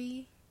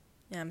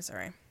 Yeah, I'm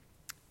sorry.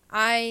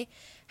 I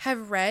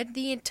have read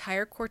the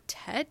entire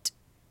quartet.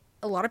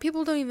 A lot of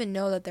people don't even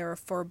know that there are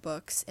 4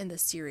 books in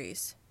this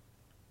series.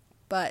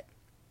 But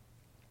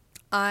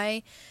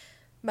my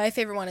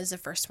favorite one is the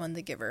first one,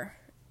 The Giver.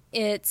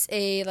 It's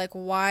a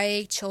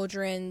YA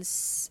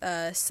children's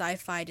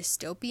sci-fi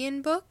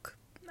dystopian book.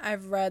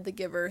 I've read The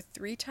Giver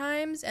 3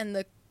 times and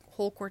the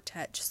whole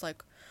quartet just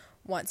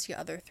once, the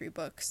other 3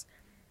 books.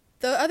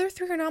 The other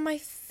 3 are not my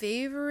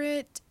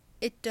favorite.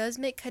 It does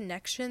make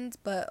connections,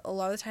 but a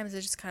lot of the times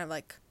it's just kind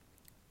of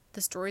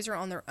the stories are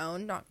on their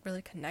own, not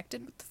really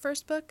connected with the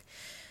first book.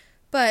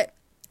 But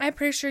I'm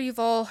pretty sure you've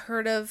all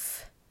heard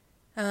of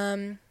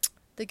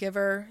The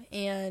Giver,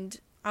 and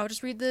I'll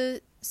just read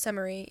the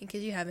summary in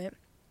case you haven't.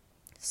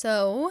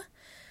 So,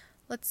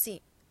 let's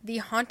see. The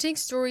haunting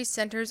story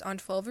centers on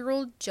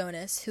 12-year-old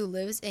Jonas, who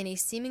lives in a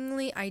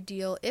seemingly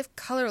ideal, if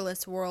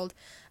colorless, world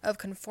of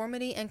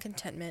conformity and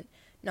contentment.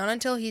 Not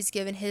until he's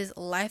given his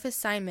life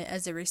assignment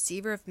as a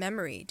receiver of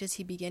memory does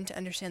he begin to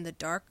understand the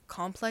dark,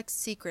 complex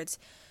secrets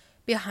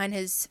behind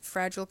his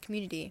fragile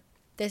community.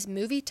 This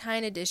movie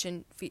tie-in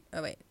edition...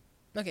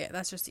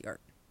 that's just the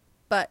art.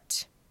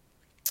 But...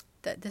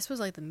 this was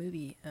the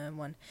movie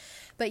one.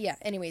 But yeah,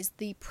 anyways,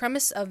 the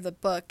premise of the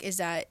book is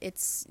that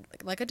it's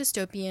like a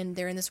dystopian.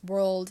 They're in this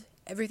world.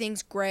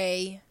 Everything's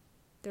gray.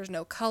 There's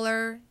no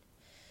color.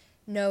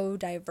 No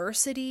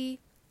diversity.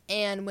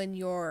 And when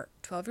you're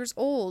 12 years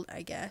old,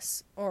 I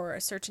guess, or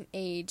a certain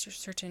age, or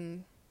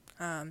certain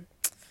a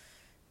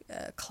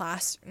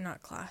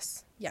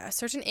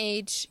certain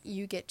age,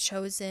 you get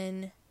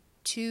chosen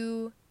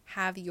to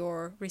have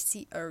your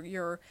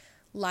your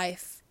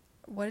life.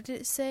 What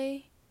did it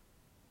say?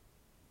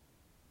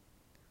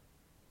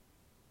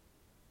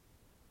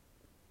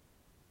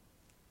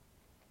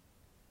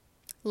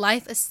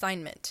 Life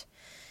assignment.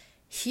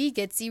 He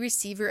gets the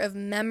receiver of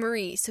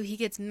memory, so he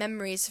gets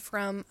memories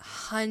from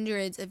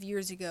hundreds of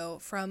years ago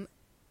from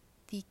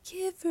The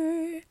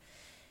Giver,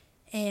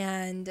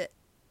 and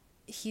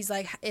he's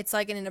it's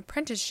like in an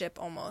apprenticeship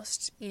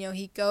almost.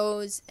 He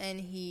goes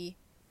and he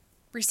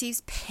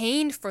receives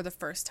pain for the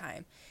first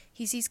time.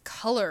 He sees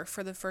color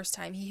for the first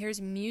time. He hears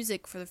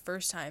music for the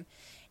first time,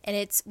 and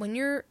it's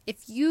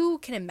if you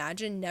can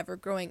imagine never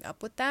growing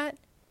up with that,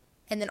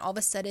 and then all of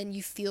a sudden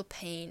you feel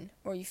pain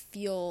or you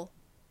feel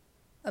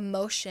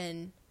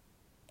emotion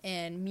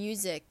and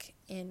music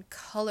and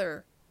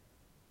color,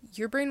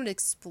 your brain would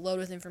explode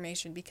with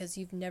information because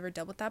you've never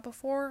dealt with that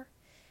before.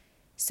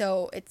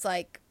 So it's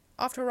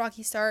off to a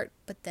rocky start,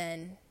 but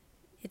then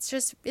it's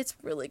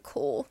really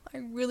cool. I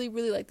really,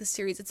 really like the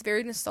series. It's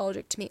very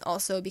nostalgic to me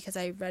also because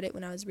I read it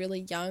when I was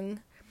really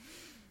young,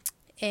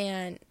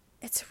 and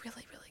it's a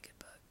really, really good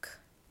book.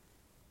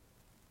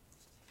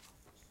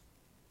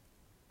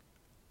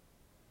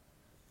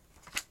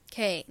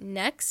 Okay,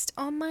 next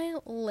on my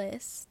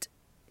list,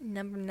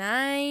 number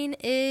 9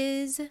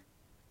 is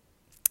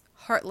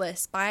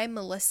Heartless by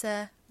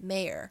Melissa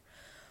Mayer.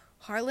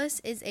 Heartless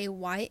is a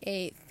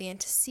YA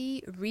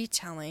fantasy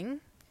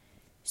retelling.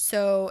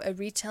 So, a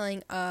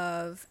retelling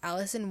of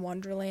Alice in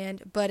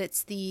Wonderland, but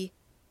it's the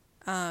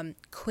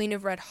Queen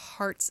of Red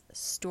Heart's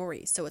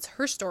story. So, it's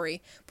her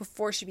story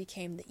before she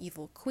became the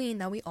evil queen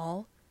that we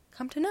all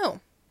come to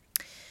know.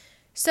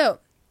 So,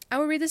 I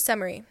will read the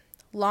summary.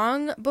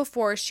 Long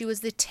before she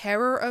was the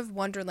terror of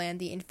Wonderland,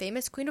 the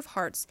infamous Queen of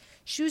Hearts,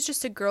 she was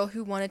just a girl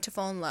who wanted to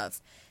fall in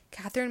love.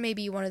 Catherine may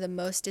be one of the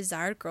most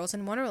desired girls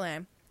in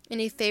Wonderland,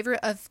 in a favorite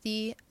of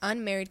the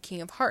unmarried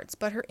King of Hearts,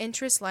 but her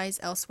interest lies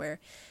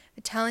elsewhere.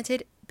 A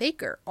talented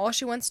baker. All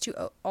she wants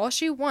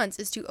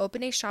is to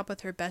open a shop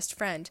with her best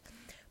friend.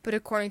 But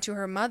according to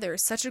her mother,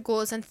 such a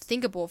goal is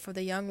unthinkable for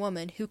the young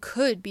woman who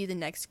could be the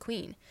next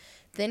queen.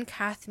 Then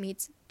Kath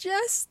meets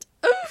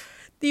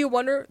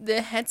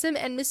the handsome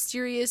and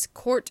mysterious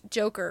court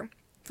joker.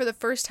 For the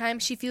first time,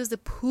 she feels the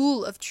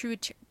pull of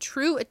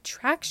true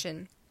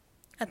attraction.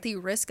 At the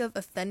risk of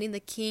offending the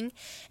king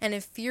and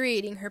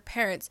infuriating her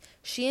parents,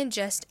 she and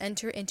Jess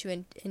enter into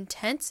an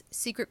intense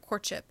secret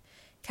courtship.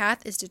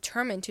 Kath is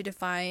determined to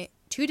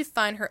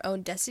define her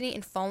own destiny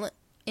and fall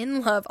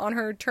in love on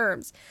her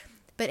terms.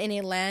 But in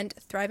a land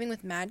thriving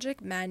with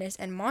magic, madness,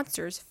 and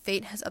monsters,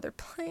 fate has other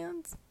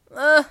plans.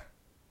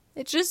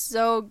 It's just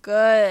so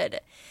good.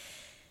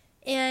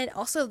 And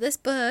also, this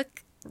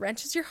book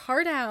wrenches your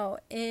heart out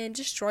and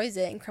destroys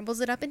it and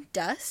crumbles it up in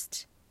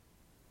dust.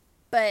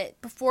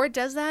 But before it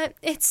does that,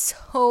 it's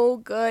so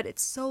good.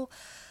 It's so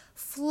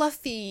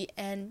fluffy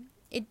and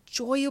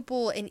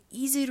enjoyable and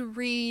easy to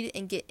read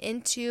and get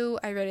into.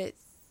 I read it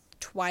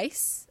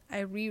twice. I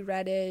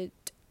reread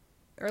it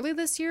early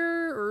this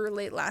year or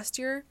late last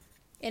year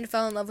and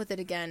fell in love with it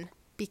again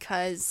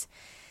because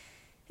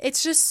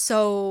it's just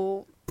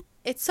so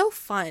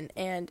fun,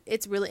 and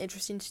it's really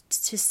interesting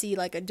to see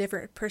a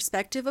different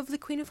perspective of the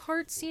Queen of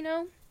Hearts,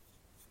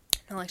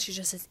 Not she's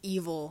just this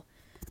evil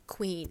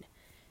queen.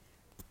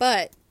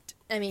 But,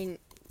 I mean,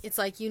 it's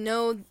you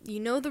know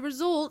the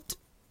result,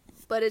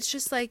 but it's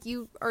just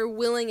you are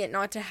willing it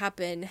not to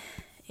happen,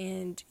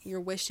 and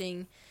you're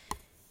wishing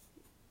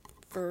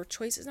for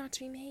choices not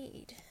to be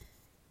made.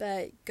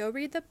 But go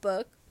read the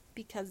book,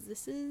 because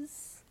this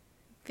is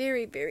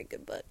Very, very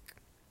good book.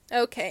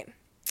 Okay.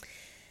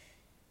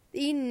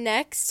 The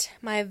next,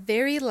 my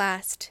very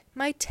last,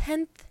 my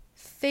 10th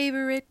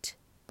favorite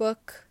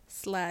book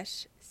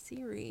 /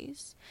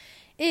 series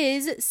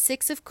is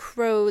Six of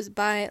Crows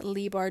by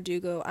Leigh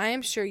Bardugo. I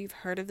am sure you've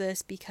heard of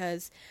this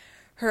because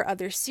her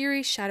other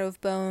series, Shadow of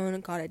Bone,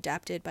 got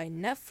adapted by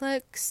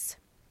Netflix.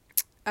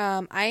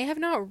 I have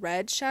not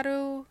read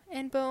Shadow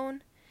and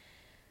Bone.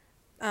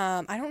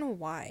 I don't know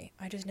why.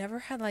 I just never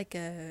had like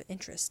a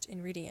interest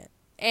in reading it.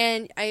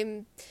 And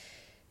I'm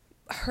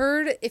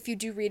heard if you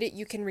do read it,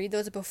 you can read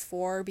those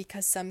before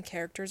because some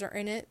characters are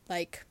in it.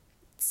 Like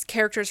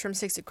characters from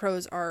Six of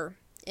Crows are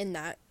in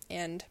that.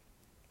 And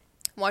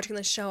watching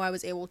the show, I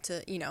was able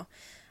to,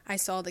 I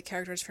saw the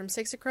characters from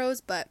Six of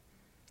Crows, but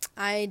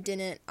I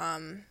didn't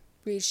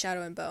read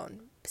Shadow and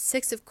Bone.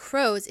 Six of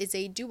Crows is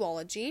a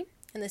duology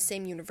in the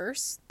same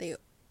universe. They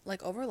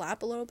like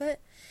overlap a little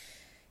bit.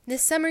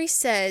 This summary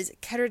says,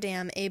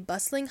 Ketterdam, a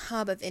bustling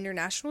hub of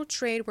international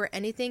trade where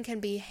anything can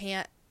be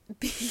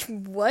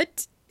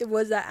what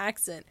was that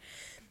accent?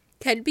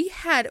 Can be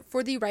had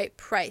for the right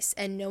price,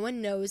 and no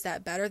one knows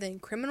that better than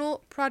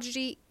criminal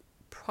prodigy.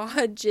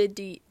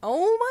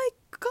 Oh my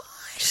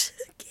gosh.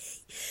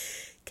 Okay.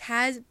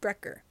 Kaz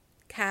Brecker.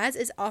 Kaz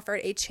is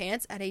offered a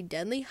chance at a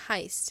deadly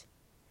heist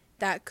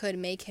that could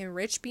make him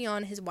rich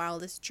beyond his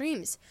wildest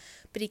dreams,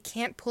 but he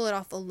can't pull it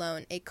off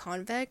alone. A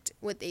convict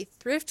with a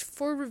thirst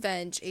for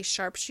revenge, a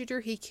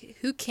sharpshooter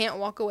who can't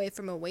walk away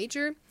from a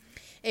wager,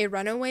 a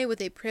runaway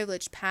with a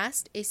privileged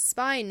past, a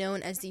spy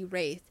known as the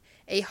Wraith,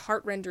 a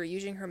heartrender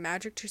using her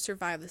magic to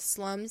survive the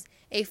slums,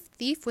 a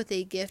thief with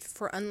a gift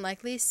for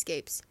unlikely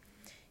escapes.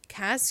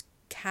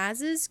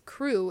 Kaz's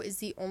crew is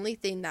the only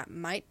thing that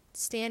might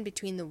stand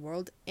between the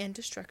world and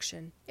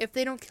destruction if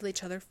they don't kill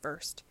each other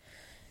first.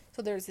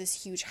 So there's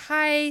this huge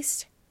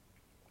heist,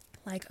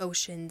 like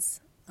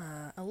Ocean's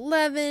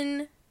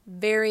 11,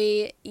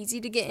 very easy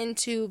to get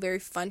into, very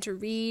fun to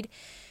read,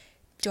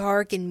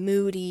 dark and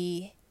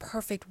moody,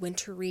 perfect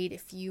winter read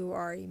if you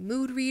are a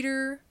mood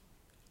reader.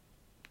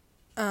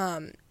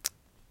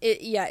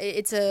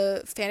 It's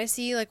a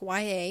fantasy like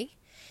YA,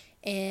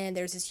 and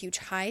there's this huge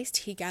heist.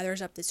 He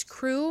gathers up this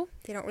crew.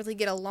 They don't really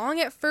get along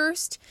at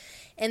first,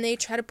 and they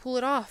try to pull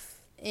it off.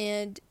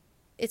 And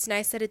it's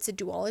nice that it's a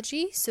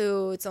duology,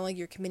 so it's not like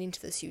you're committing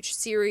to this huge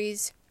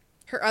series.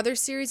 Her other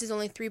series is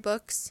only 3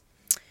 books.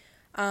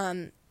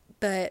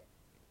 But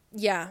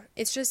yeah,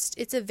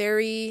 it's a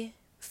very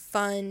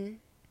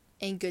fun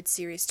and good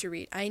series to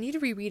read. I need to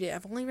reread it.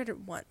 I've only read it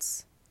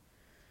once.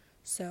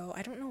 So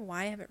I don't know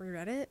why I haven't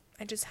reread it.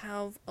 I just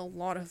have a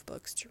lot of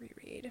books to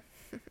reread.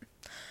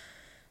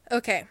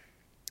 Okay.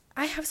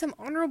 I have some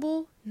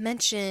honorable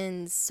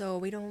mentions, so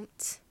we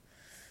don't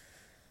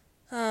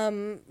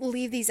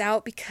leave these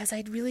out because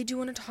I really do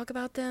want to talk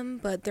about them,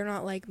 but they're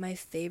not like my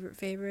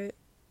favorite.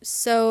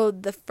 So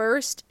the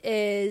first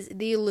is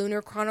The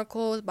Lunar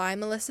Chronicles by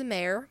Melissa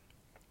Mayer,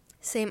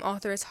 same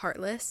author as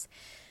Heartless.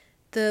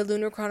 The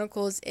Lunar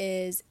Chronicles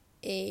is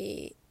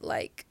a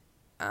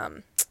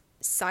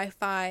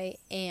sci-fi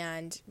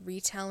and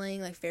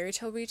retelling, like fairy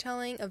tale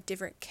retelling of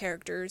different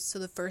characters. So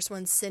the first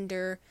one's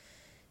Cinderella.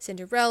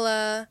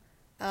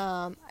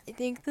 I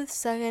think the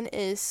second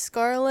is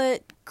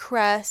Scarlet,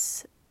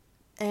 Cress,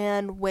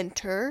 and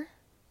Winter.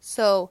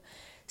 So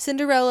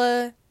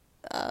Cinderella,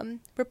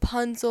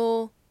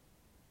 Rapunzel,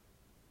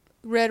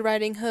 Red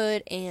Riding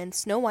Hood, and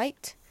Snow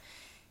White.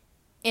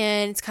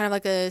 And it's kind of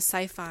like a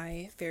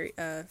sci-fi fairy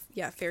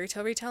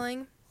tale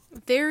retelling.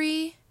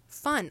 Very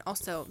fun,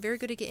 also very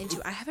good to get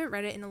into. I haven't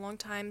read it in a long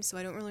time, so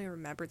I don't really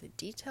remember the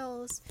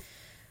details,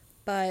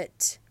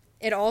 but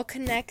it all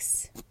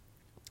connects.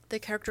 The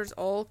characters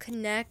all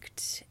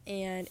connect,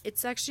 and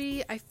it's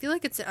actually, I feel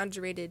like it's an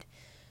underrated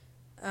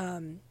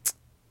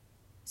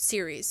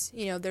series.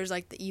 There's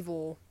like the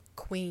evil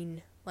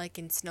queen, like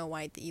in Snow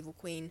White, the evil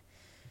queen,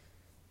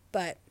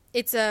 but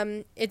it's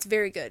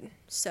very good.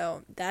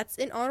 So that's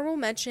an honorable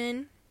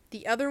mention.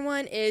 The other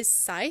one is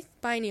Scythe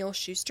by Neal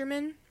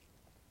Shusterman.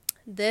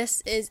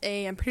 This is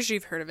I'm pretty sure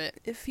you've heard of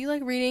it if you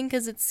like reading,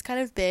 because it's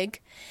kind of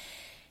big.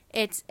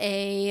 It's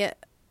a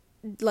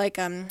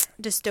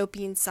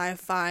dystopian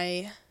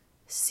sci-fi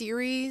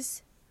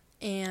series,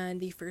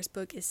 and the first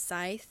book is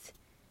Scythe.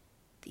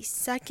 The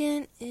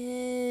second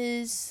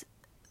is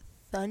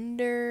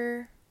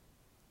Thunderhead,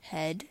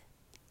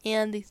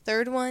 and the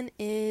third one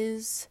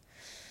is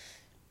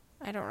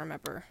I don't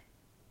remember.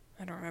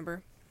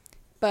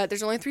 But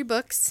there's only 3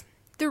 books.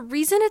 The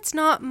reason it's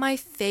not my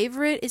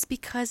favorite is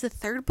because the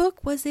third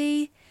book was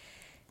a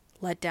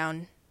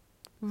letdown.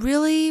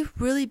 Really,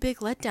 really big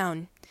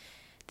letdown.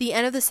 The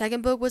end of the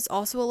second book was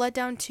also a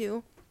letdown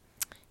too.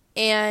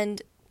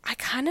 And I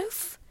kind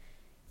of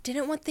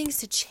didn't want things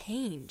to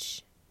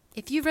change.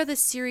 If you've read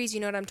this series, you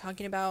know what I'm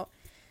talking about.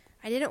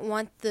 I didn't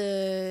want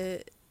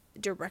the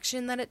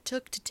direction that it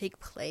took to take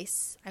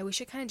place. I wish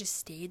it kind of just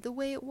stayed the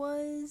way it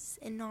was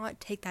and not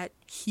take that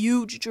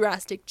huge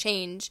drastic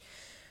change.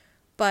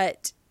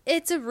 But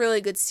it's a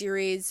really good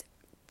series.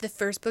 The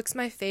first book's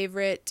my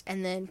favorite,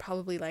 and then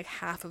probably like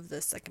half of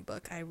the second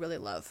book I really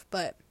love.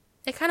 But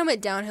it kind of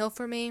went downhill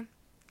for me.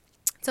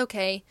 It's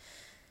okay.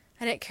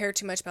 I didn't care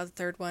too much about the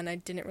third one. I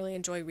didn't really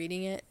enjoy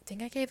reading it. I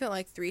think I gave it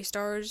like 3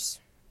 stars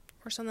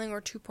or something,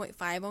 or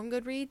 2.5 on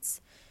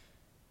Goodreads.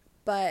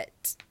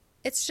 But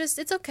it's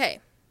okay,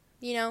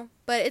 you know?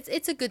 But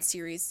it's a good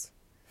series.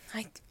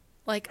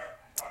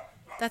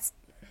 That's,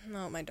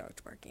 no, my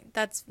dog's barking.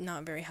 That's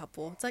not very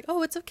helpful. It's like,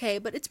 oh, it's okay,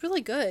 but it's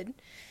really good.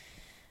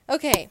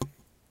 Okay.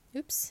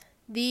 Oops.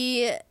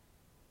 The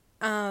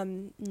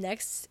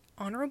next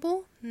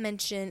honorable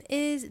mention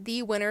is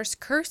The Winner's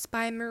Curse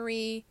by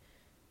Marie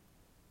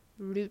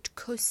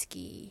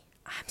Rutkowski.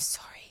 I'm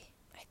sorry.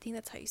 I think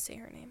that's how you say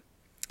her name.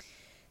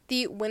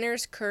 The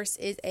Winner's Curse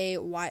is a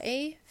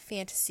YA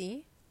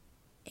fantasy.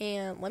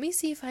 And let me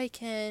see if I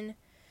can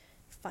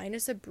find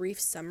us a brief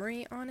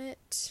summary on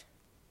it.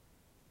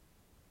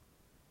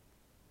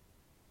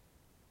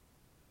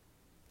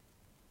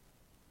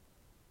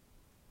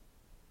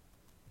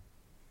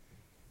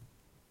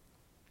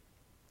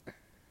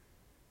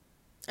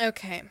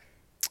 Okay.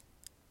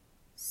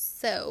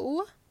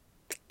 So,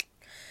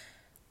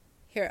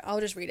 here, I'll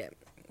just read it.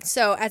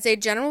 So, as a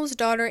general's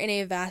daughter in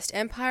a vast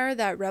empire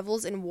that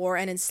revels in war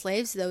and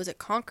enslaves those it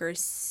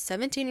conquers,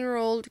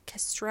 17-year-old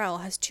Kestrel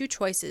has 2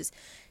 choices.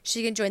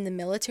 She can join the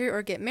military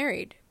or get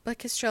married, but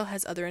Kestrel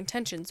has other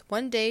intentions.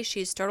 One day,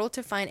 she is startled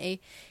to find a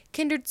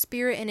kindred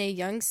spirit in a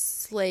young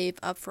slave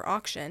up for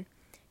auction.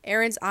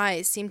 Erin's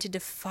eyes seem to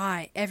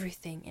defy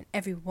everything and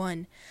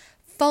everyone.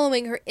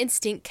 Following her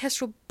instinct,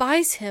 Kestrel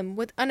buys him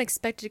with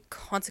unexpected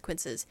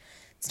consequences.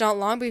 It's not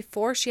long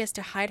before she has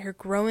to hide her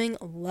growing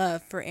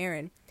love for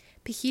Erin.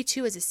 But he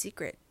too is a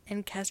secret,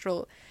 and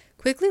Kestrel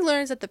quickly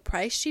learns that the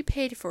price she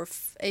paid for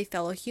a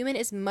fellow human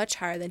is much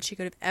higher than she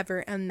could have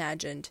ever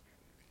imagined.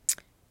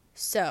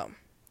 So,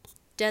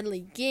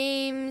 deadly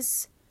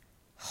games,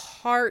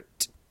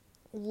 heart,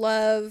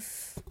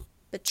 love,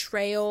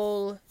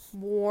 betrayal,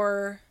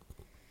 war,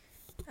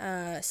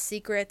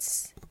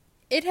 secrets.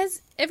 It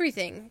has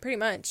everything, pretty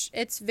much.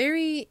 It's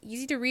very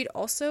easy to read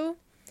also.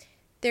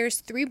 There's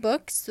 3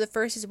 books. The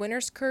first is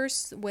Winner's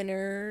Curse,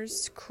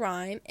 Winner's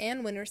Crime,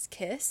 and Winner's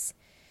Kiss.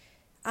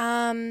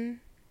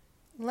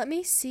 Let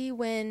me see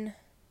when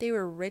they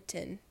were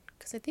written,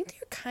 because I think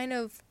they're kind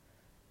of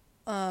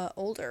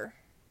older.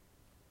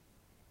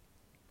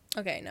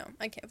 Okay, no,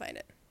 I can't find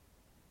it.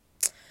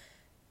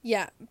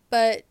 Yeah,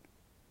 but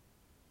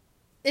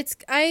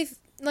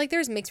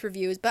there's mixed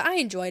reviews, but I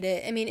enjoyed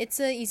it. I mean, it's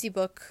an easy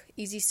book,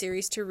 easy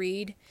series to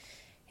read,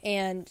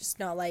 and just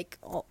not like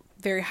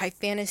very high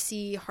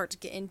fantasy, hard to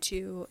get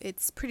into.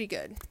 It's pretty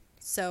good.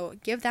 So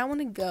give that one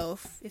a go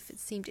if it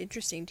seemed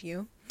interesting to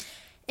you.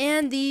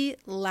 And the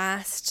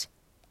last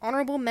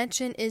honorable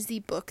mention is The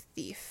Book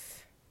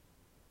Thief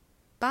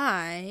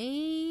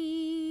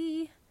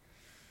by,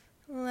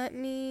 let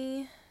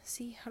me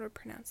see how to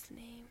pronounce the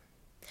name,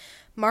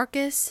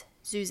 Markus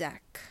Zusak.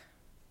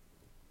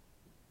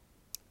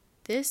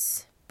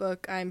 This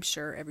book, I'm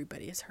sure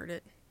everybody has heard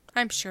it.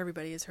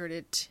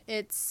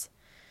 It's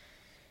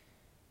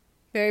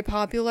very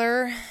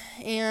popular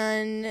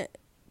and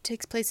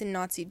takes place in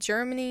Nazi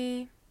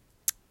Germany,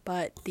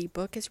 but the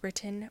book is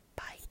written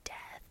by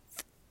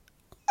death.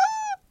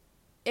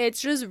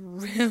 It's just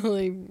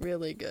really,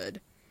 really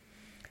good.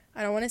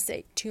 I don't want to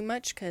say too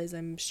much because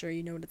I'm sure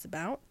you know what it's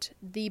about.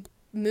 The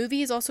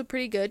movie is also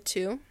pretty good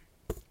too.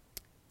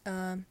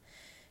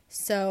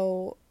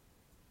 So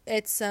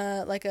it's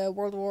like a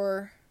World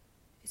War,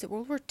 is it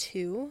World War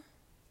II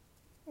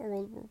or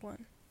World War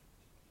One?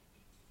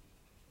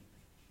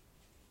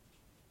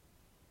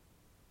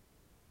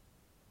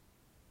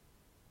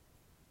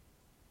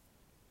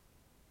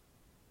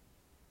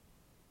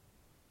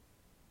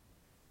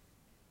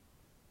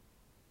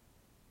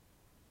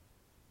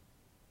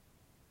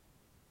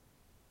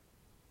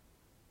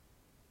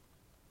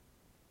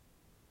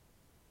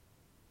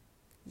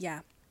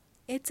 Yeah,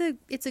 it's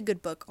a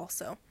good book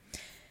also. I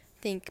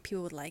think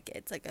people would like it.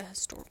 It's like a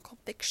historical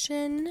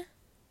fiction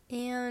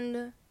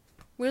and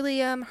really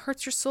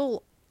hurts your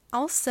soul.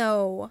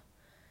 Also,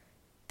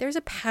 there's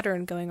a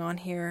pattern going on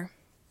here.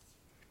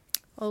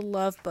 I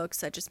love books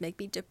that just make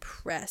me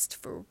depressed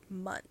for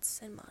months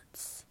and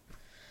months.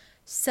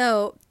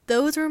 So,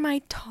 those were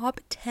my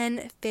top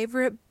 10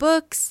 favorite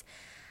books.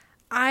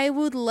 I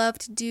would love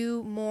to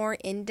do more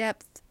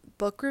in-depth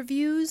book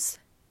reviews.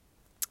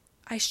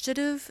 I should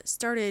have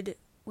started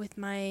with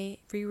my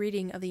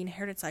rereading of The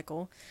Inheritance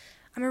Cycle.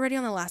 I'm already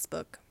on the last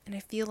book, and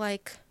I feel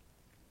like,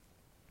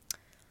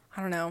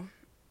 I don't know,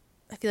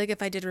 I feel like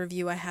if I did a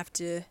review, I have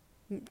to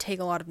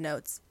take a lot of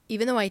notes.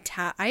 Even though I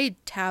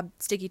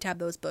sticky tab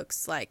those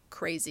books like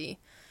crazy,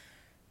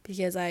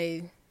 because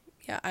I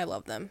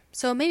love them.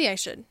 So maybe I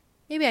should.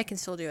 Maybe I can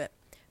still do it.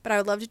 But I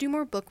would love to do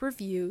more book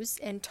reviews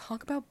and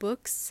talk about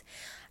books.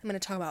 I'm going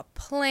to talk about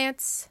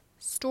plants,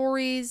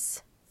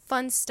 stories,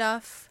 fun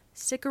stuff.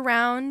 Stick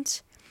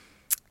around.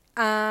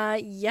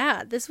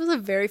 This was a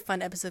very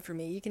fun episode for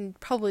me. You can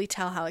probably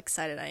tell how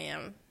excited I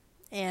am.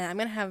 And I'm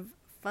going to have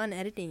fun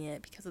editing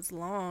it because it's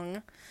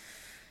long.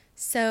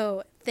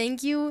 So,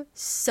 thank you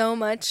so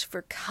much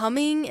for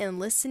coming and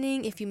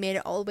listening. If you made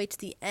it all the way to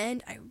the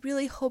end, I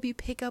really hope you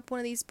pick up one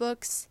of these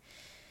books.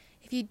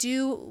 If you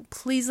do,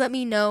 please let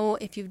me know.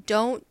 If you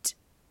don't,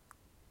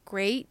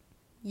 great.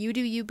 You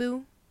do you,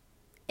 boo.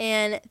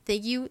 And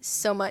thank you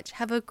so much.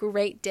 Have a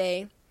great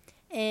day.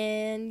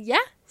 And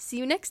yeah, see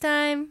you next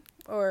time.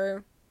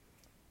 Or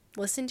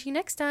listen to you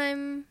next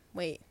time.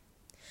 Wait,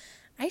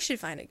 I should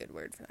find a good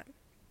word for that.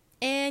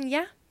 And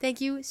yeah,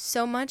 thank you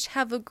so much.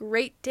 Have a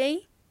great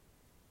day.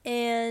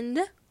 And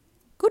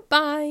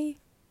goodbye.